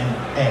 and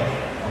egg,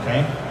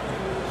 okay?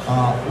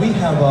 We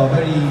have a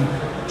very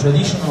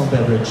traditional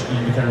beverage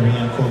in the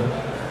Caribbean called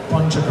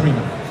punch a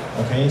crema,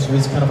 okay? So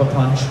it's kind of a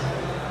punch,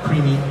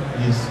 creamy,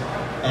 is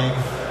egg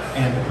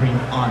and cream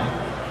on it.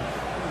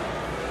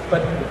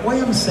 But why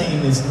I'm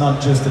saying is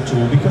not just a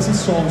tool, because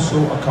it's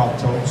also a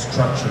cocktail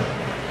structure.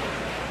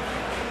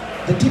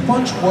 The tea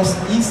punch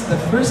is the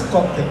first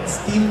cocktail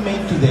still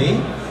made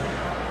today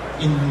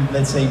in,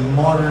 let's say,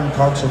 modern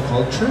cocktail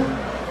culture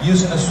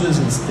using a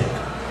swizzle stick.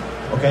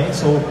 Okay,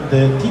 so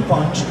the tea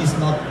punch is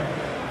not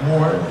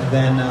more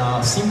than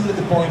simply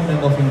the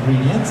appointment of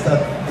ingredients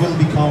that will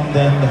become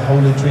then the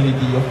holy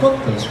trinity of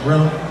cocktails: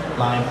 rum,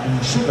 lime,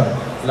 and sugar,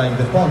 like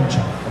the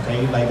poncha,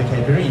 okay, like the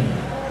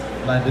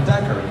caipirinha, like the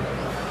daiquiri.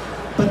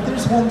 But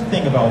there's one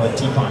thing about the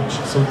tea punch.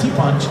 So tea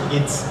punch,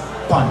 it's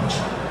punch,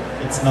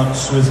 it's not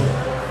swizzle.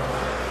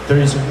 There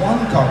is one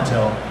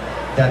cocktail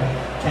that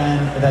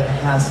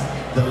has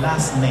the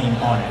last name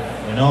on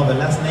it. You know, the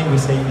last name we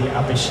say the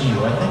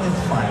apellido. I think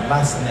it's fine.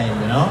 Last name,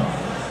 you know,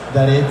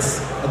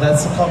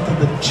 that's a cocktail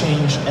that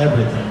changed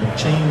everything. That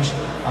changed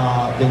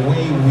the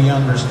way we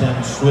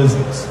understand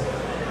swizzles.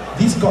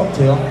 This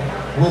cocktail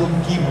will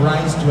give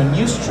rise to a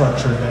new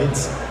structure that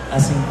it's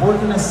as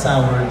important as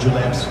sour,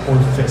 juleps, or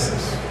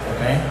fizzes.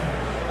 Okay,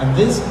 and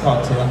this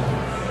cocktail,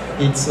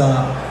 it's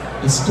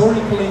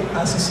historically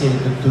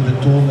associated to the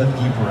tool that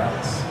gives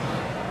rise.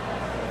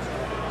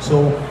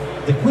 So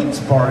the Queen's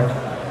Park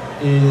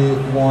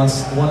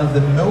was one of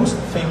the most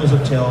famous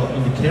hotels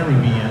in the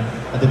Caribbean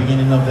at the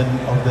beginning of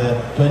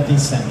the 20th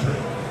century.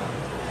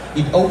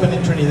 It opened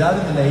in Trinidad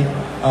in the late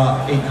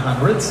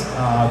 800s.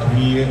 To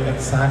be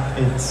exact,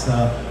 it's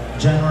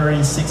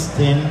January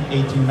 16,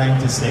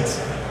 1896,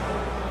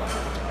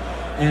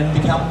 and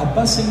became a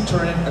bustling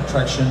tourist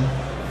attraction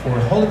for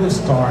Hollywood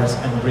stars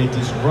and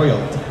British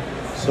royalty.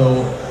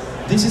 So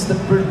this is the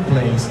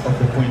birthplace of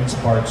the Queen's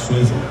Park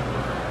Swizzle.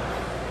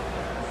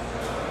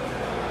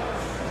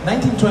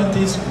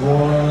 1920s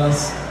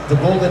was the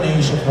golden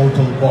age of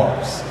hotel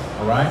bars,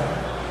 all right?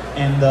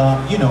 And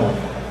you know,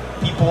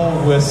 people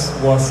was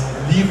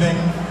leaving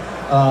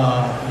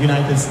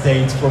United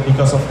States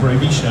because of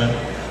prohibition,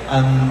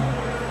 and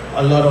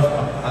a lot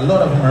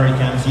of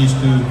Americans used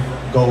to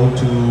go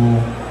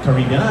to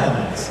Caribbean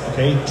islands.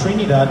 Okay,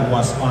 Trinidad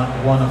was on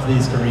one of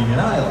these Caribbean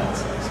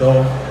islands.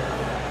 So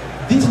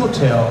this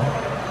hotel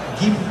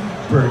gave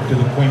birth to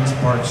the Queen's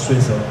Park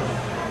Swizzle.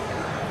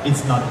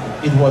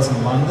 It was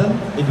in London,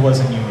 it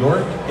was in New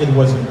York, it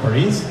was in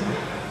Paris,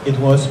 it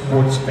was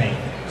Port Spain.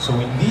 So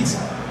in this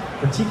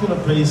particular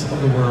place of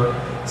the world,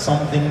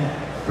 something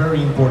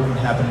very important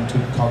happened to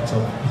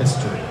cocktail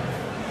history.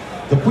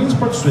 The Queen's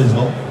Park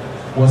Swizzle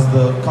was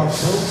the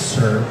cocktail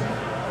served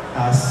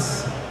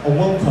as a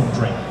welcome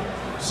drink.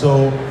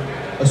 So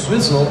a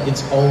swizzle,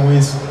 it's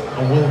always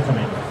a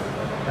welcoming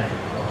thing,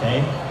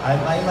 okay?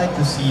 I like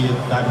to see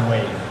it that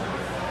way.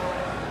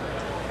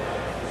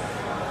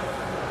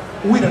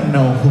 We don't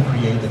know who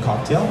created the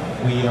cocktail.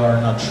 We are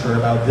not sure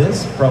about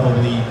this.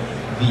 Probably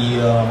the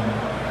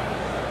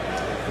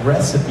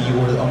recipe,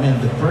 or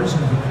the person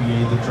who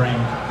created the drink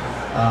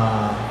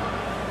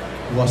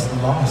was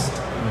lost,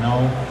 you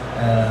know,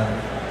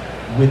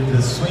 with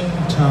the swing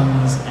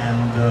tongues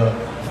and the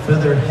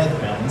feather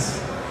headbands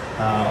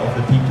of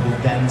the people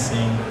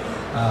dancing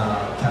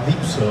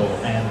calypso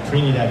and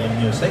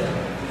Trinidadian music.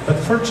 But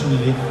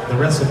fortunately, the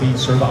recipe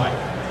survived.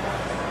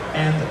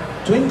 And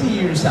 20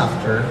 years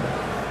after,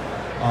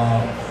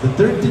 the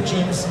Dirty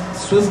Jim's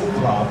Swizzle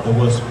Club, that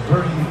was a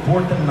very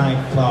important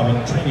nightclub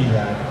in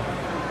Trinidad,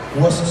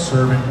 was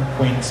serving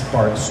Queen's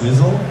Park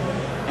Swizzle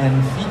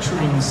and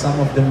featuring some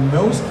of the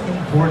most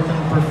important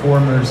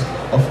performers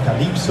of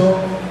calypso,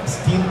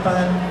 steel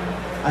pan,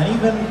 and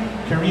even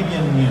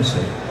Caribbean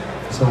music.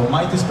 So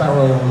Mighty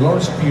Sparrow,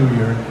 Lord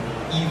Superior,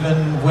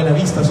 even Buena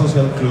Vista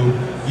Social Club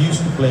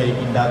used to play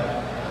in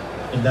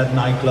that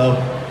nightclub,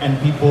 and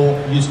people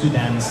used to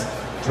dance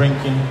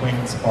drinking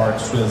Queen's Park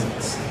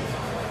Swizzles.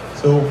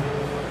 So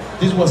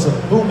this was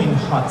a booming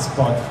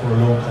hotspot for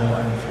local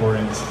and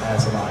foreigners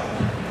as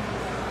alike.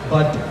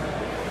 But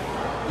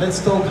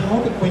let's talk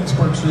how the Queen's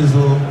Park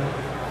Swizzle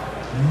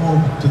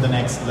moved to the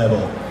next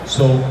level.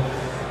 So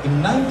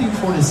in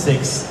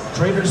 1946,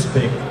 Trader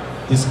Spick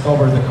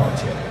discovered the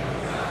cocktail.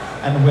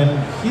 And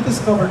when he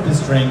discovered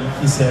this drink,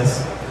 he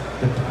says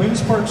that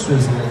Queen's Park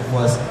Swizzle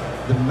was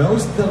the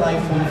most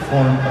delightful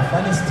form of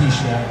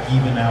anesthesia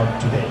given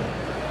out today.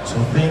 So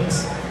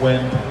things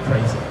went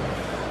crazy.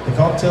 The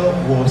cocktail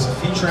was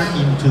featured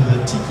into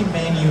the tiki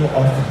menu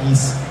of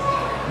his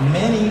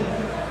many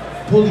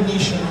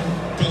Polynesian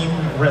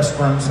themed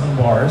restaurants and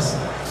bars.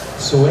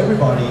 So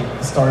everybody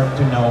started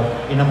to know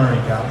in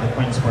America the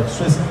Queen's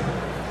Swizzle.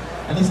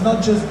 And it's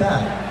not just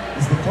that,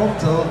 it's the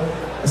cocktail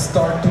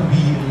start to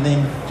be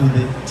linked to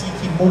the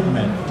tiki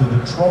movement, to the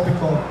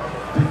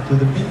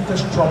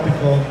vintage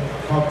tropical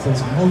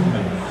cocktails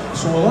movement.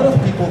 So a lot of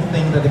people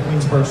think that the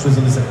Queen's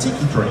Swizzle is a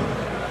tiki drink,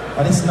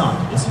 but it's not.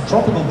 It's a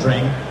tropical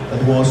drink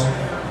that was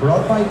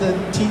brought by the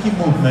tiki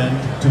movement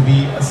to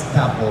be a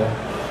staple,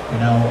 you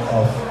know,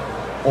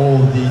 of all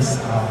this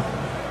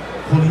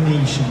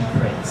Polynesian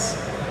craze.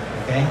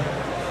 Okay?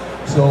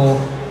 So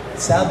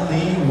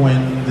sadly,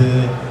 when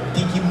the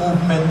tiki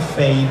movement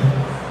fade,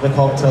 the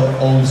cocktail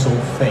also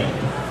fade.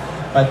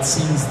 But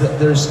since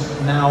there's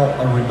now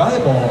a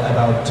revival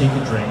about tiki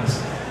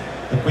drinks,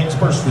 the Queen's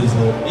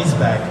Swizzle is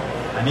back,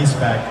 and is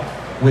back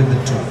with the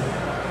tool.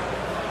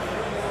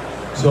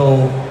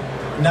 So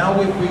now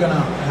we're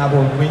gonna have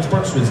our Queen's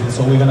Swizzle,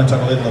 so we're gonna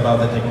talk a little about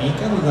the technique,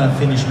 and we're gonna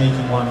finish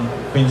making one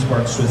Queen's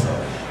Swizzle.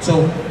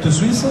 So to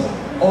swizzle,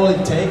 all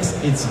it takes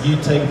is you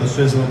take the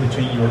swizzle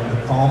between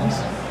the palms,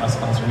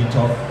 as we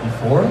talked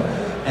before,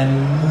 and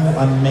move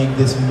and make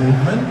this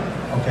movement,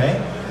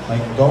 okay?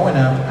 Like going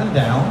up and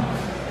down,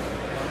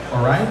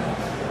 all right?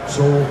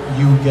 So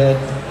you get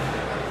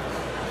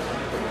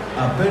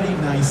a very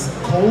nice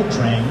cold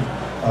drink,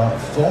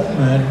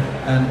 foamed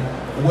and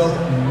well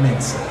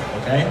mixed,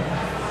 okay?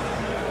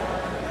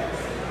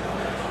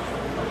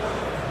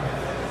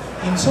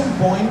 In some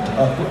point,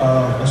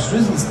 a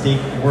swizzle stick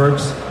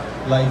works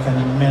like an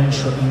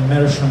immersion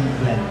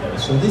blender.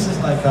 So this is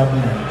like a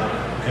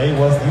blender, okay? It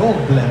was the old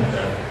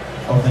blender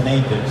of the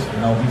natives, you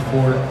know,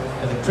 before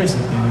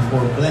electricity,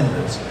 before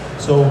blenders.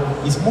 So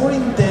it's more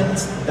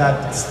intense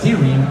than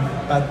stirring,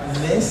 but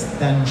less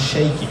than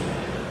shaking.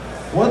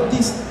 What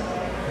this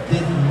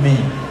did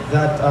mean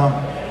that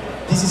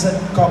this is a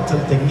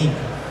cocktail technique,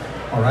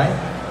 all right?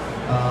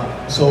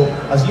 So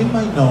as you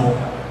might know,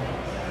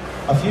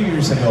 a few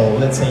years ago,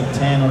 let's say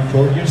 10 or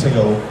 12 years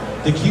ago,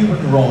 the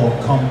Cuban roll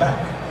come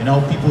back. You know,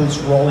 people is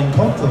rolling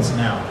cocktails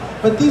now.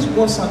 But this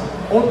was an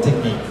old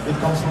technique. It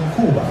comes from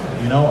Cuba,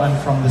 you know, and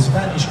from the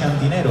Spanish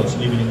cantineros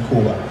living in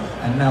Cuba.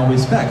 And now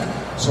it's back.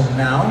 So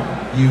now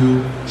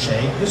you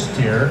shake, you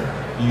stir,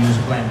 you use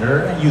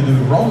blender, and you do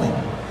rolling,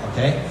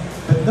 okay?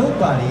 But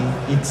nobody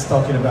is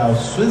talking about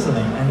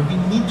swizzling, and we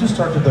need to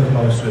start to talk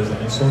about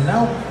swizzling. So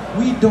now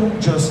we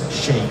don't just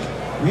shake,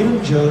 we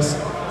don't just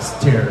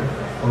stir,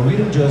 or we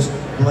don't just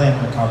blend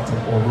the cocktail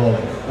or roll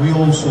it. We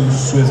also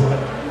swizzle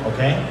it,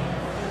 okay?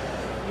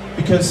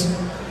 Because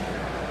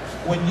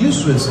when you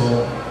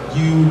swizzle,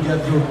 you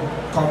get your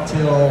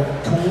cocktail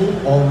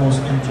cool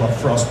almost into a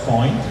frost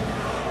point.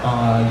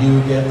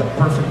 You get the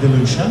perfect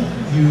dilution.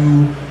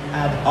 You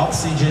add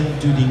oxygen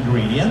to the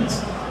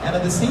ingredients, and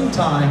at the same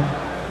time,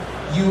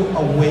 you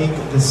awake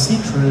the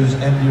citrus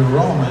and the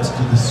aromas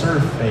to the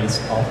surface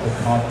of the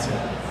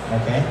cocktail.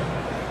 Okay?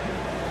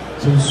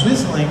 So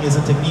swizzling is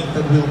a technique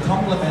that will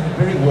complement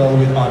very well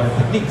with other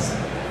techniques.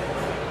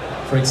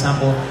 For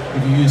example,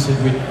 if you use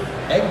it with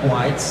egg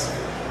whites,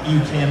 you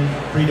can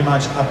pretty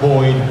much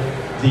avoid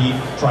the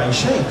dry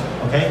shake,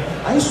 okay?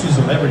 I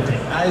swizzle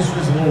everything. I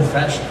swizzle old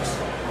fashions,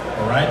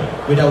 all right?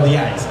 Without the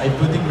ice. I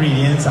put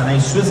ingredients and I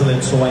swizzle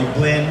it, so I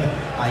blend,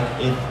 I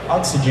add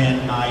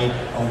oxygen, I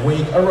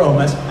awake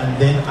aromas, and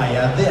then I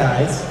add the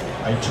ice,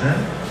 I turn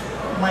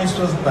my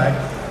swizzle back,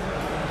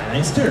 and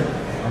I stir,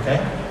 okay?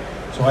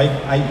 So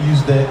I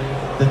use the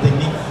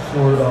technique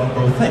for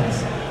both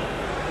things.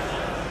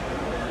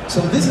 So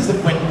this is the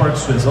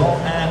Queen's Swizzle,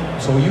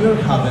 and so you're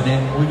having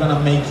it. We're gonna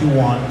make you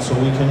one so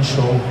we can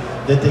show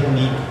the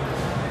technique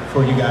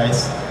for you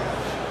guys.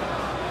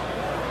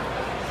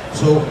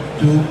 So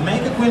to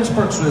make a Queen's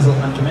Swizzle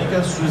and to make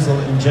a swizzle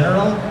in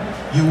general,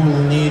 you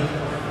will need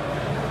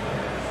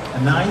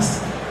a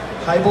nice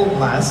highball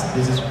glass.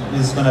 This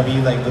is gonna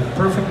be like the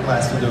perfect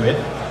glass to do it.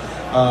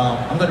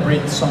 I'm gonna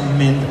bring some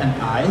mint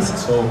and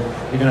ice, so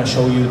we're gonna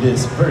show you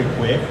this very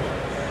quick.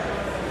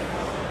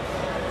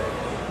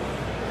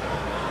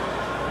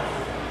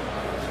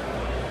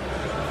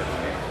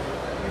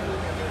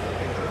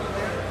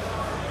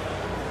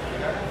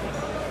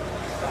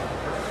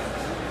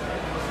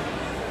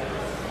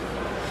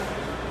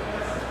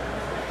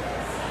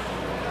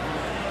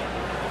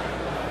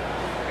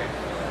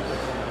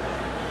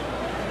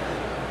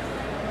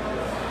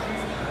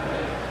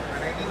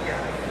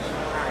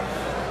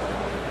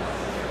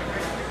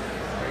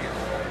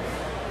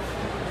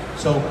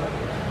 So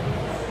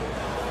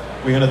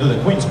we're gonna do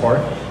the Queen's part.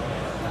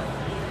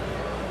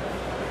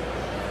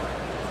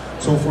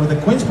 So for the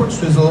Queen's part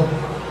swizzle,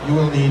 you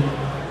will need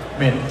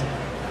mint.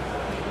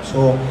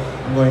 So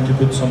I'm going to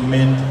put some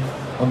mint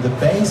on the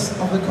base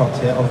of the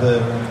cocktail, of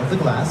the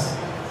glass.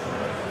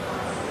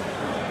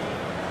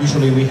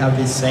 Usually we have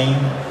this saying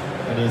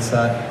that is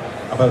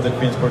about the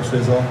Queen's part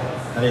swizzle,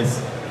 that is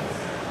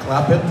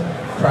clap it,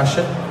 crush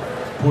it,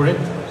 pour it,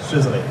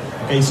 swizzle it.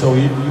 Okay, so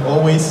you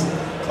always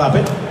clap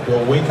it,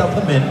 you'll wake up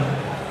the mint.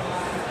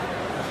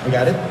 We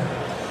got it?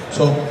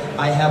 So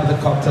I have the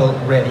cocktail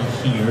ready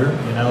here,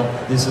 you know,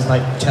 this is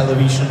like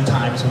television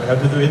time, so we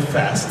have to do it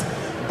fast.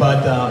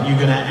 but you're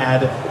gonna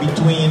add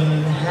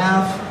between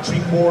half,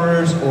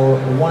 3/4, or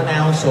 1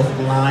 ounce of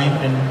lime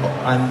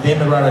and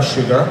demerara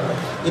sugar.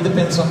 It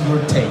depends on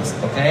your taste,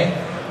 okay?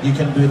 You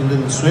can do it a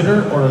little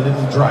sweeter or a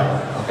little drier,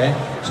 okay?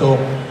 So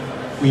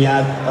we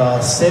add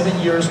 7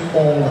 years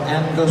old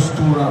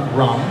Angostura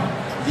rum.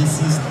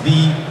 This is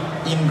the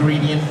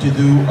ingredient to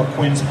do a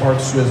Queen's Park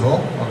Swizzle,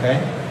 okay?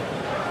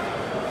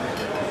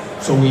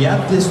 So we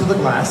add this to the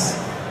glass.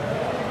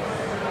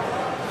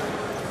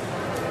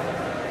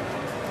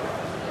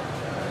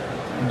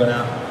 I'm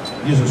gonna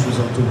use a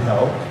Swizzle to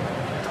help.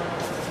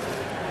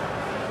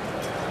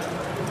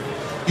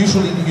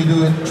 Usually you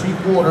do it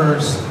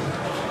 3/4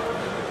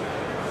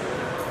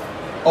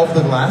 of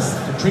the glass,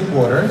 to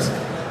 3/4.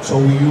 So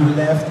you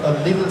left a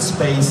little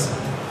space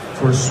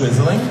for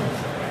swizzling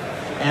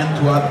and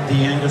to add the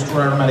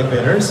Angostura aromatic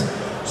bitters.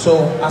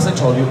 So as I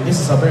told you, this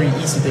is a very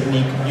easy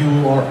technique.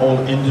 You are all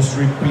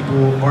industry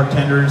people,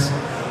 bartenders.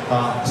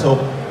 So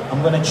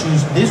I'm gonna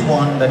choose this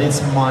one that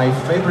is my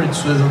favorite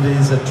swizzle. This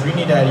is a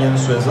Trinidadian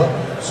swizzle.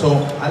 So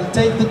I'll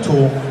take the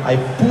tool, I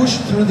push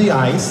through the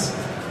ice,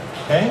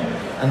 okay?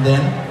 And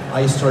then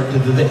I start to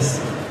do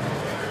this.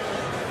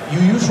 You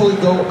usually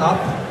go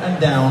up and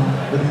down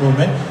with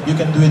movement. You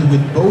can do it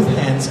with both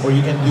hands, or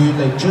you can do it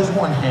like just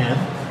one hand,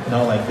 you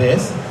know, like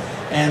this.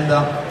 And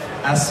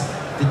as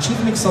the chief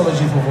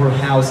mixologist of our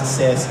house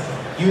says,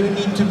 you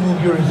need to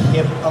move your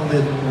hip a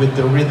little with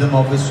the rhythm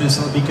of the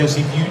swizzle, because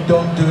if you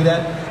don't do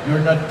that,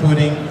 you're not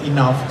putting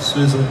enough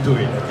swizzle to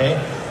it, okay?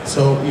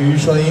 So you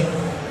usually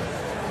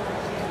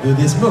do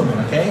this movement,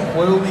 okay?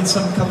 We'll need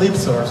some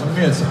calypso or some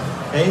music,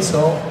 okay?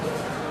 So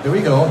here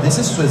we go, this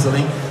is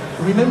swizzling.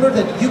 Remember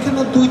that you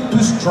cannot do it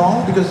too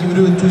strong, because if you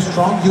do it too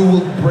strong, you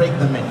will break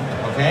the mint,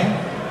 okay?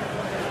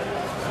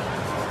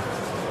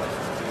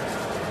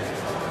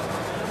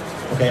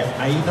 Okay,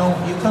 I know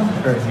you can't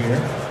hear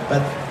here,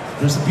 but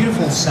there's a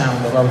beautiful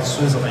sound about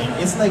swizzling.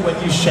 It's like when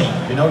you shake,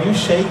 you know, you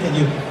shake and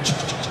you...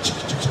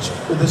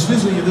 With the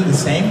swizzle you do the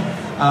same.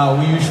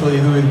 We usually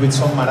do it with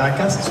some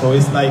maracas, so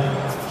it's like...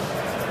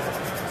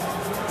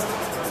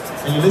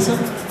 Can you listen?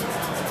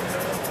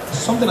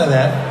 Something like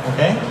that,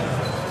 okay?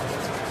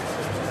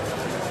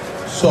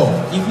 So,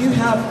 if you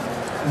have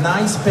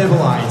nice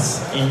pebble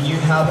ice and you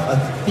have a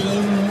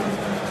thin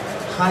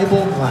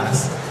highball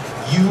glass,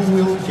 you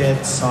will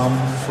get some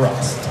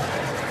frost.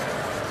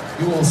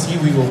 You will see,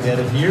 we will get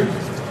it here.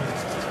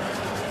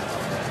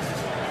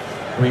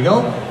 Here we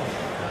go.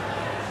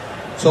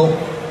 So,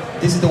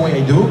 this is the way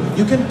I do.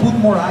 You can put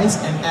more ice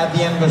and add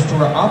the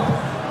Angostura up,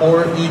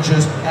 or you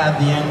just add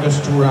the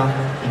Angostura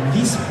in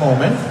this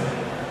moment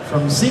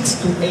from 6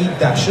 to 8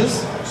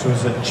 dashes. So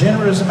it's a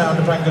generous amount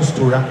of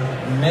Angostura.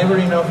 Never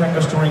enough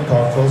Angostura in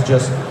cocktails,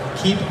 just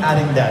keep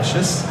adding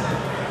dashes.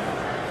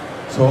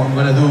 So I'm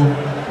gonna do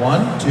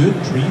 1, 2,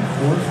 3,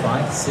 4,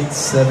 5, 6,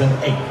 7,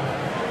 8.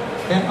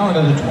 Okay, I'm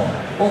gonna do 2 more.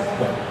 Oh,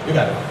 well, you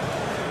got it.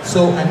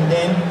 So, and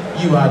then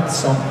you add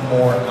some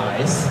more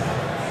ice.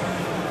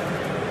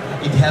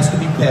 It has to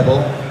be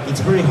pebble.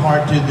 It's very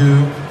hard to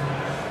do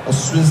a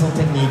swizzle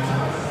technique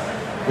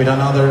with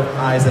another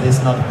ice that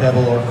is not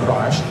pebble or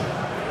crushed.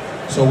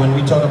 So when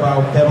we talk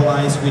about pebble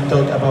ice, we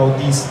talk about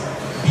these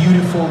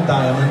beautiful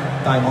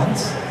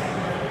diamonds,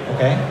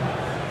 okay?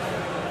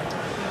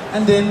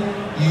 And then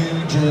you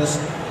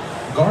just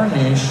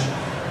garnish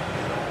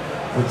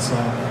with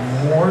some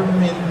more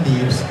mint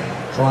leaves,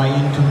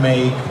 trying to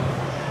make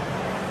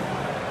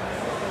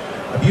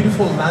a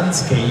beautiful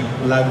landscape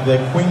like the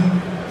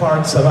Queen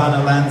Park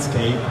Savannah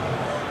landscape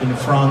in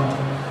front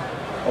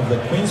of the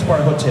Queen's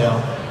Park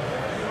Hotel.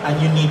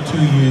 And you need to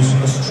use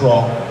a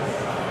straw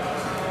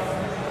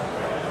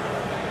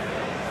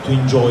to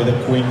enjoy the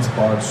Queen's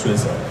Park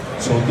Swizzle.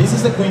 So this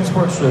is the Queen's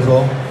Park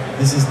Swizzle.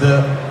 This is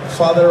the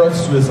father of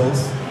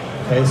swizzles.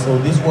 Okay, so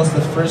this was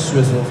the first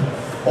swizzle.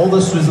 All the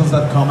swizzles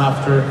that come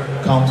after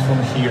comes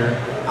from here,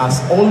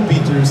 as all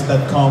bitters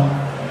that come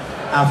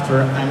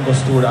after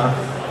Angostura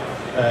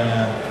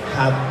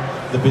had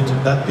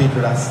that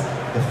bitter as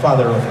the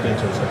father of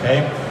bitters.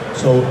 Okay,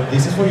 so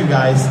this is for you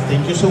guys.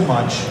 Thank you so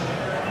much.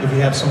 If you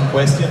have some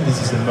questions,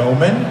 this is the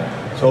moment.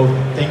 So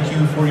thank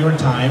you for your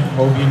time.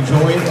 Hope you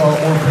enjoyed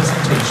our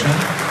presentation.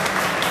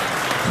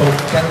 So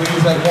can we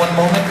use like one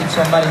moment if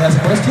somebody has a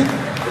question?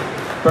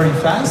 Very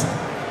fast.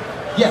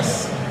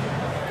 Yes.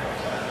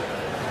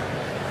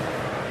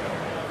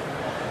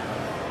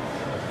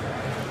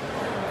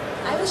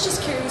 I was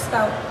just curious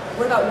about,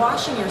 what about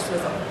washing your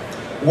swizzle?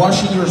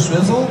 Washing your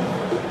swizzle?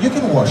 You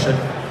can wash it.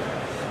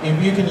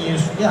 If you can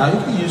use, yeah, you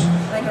can use.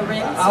 Like a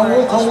rinse?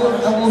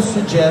 I will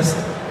suggest,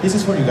 this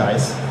is for you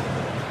guys.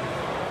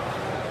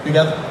 You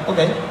got,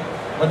 okay.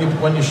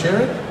 When you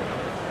share it?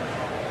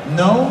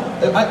 No?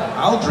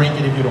 I'll drink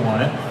it if you don't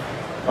want it.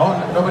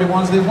 Oh, nobody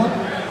wants this one?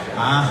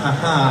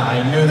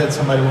 I knew that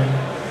somebody would.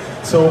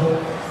 So,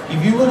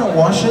 if you want to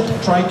wash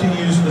it, try to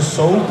use a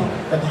soap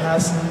that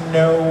has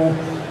no,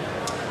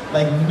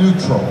 like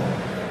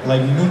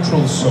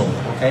neutral soap,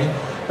 okay?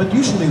 But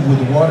usually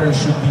with water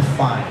should be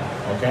fine,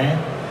 okay?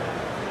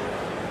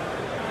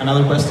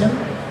 Another question?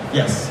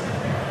 Yes.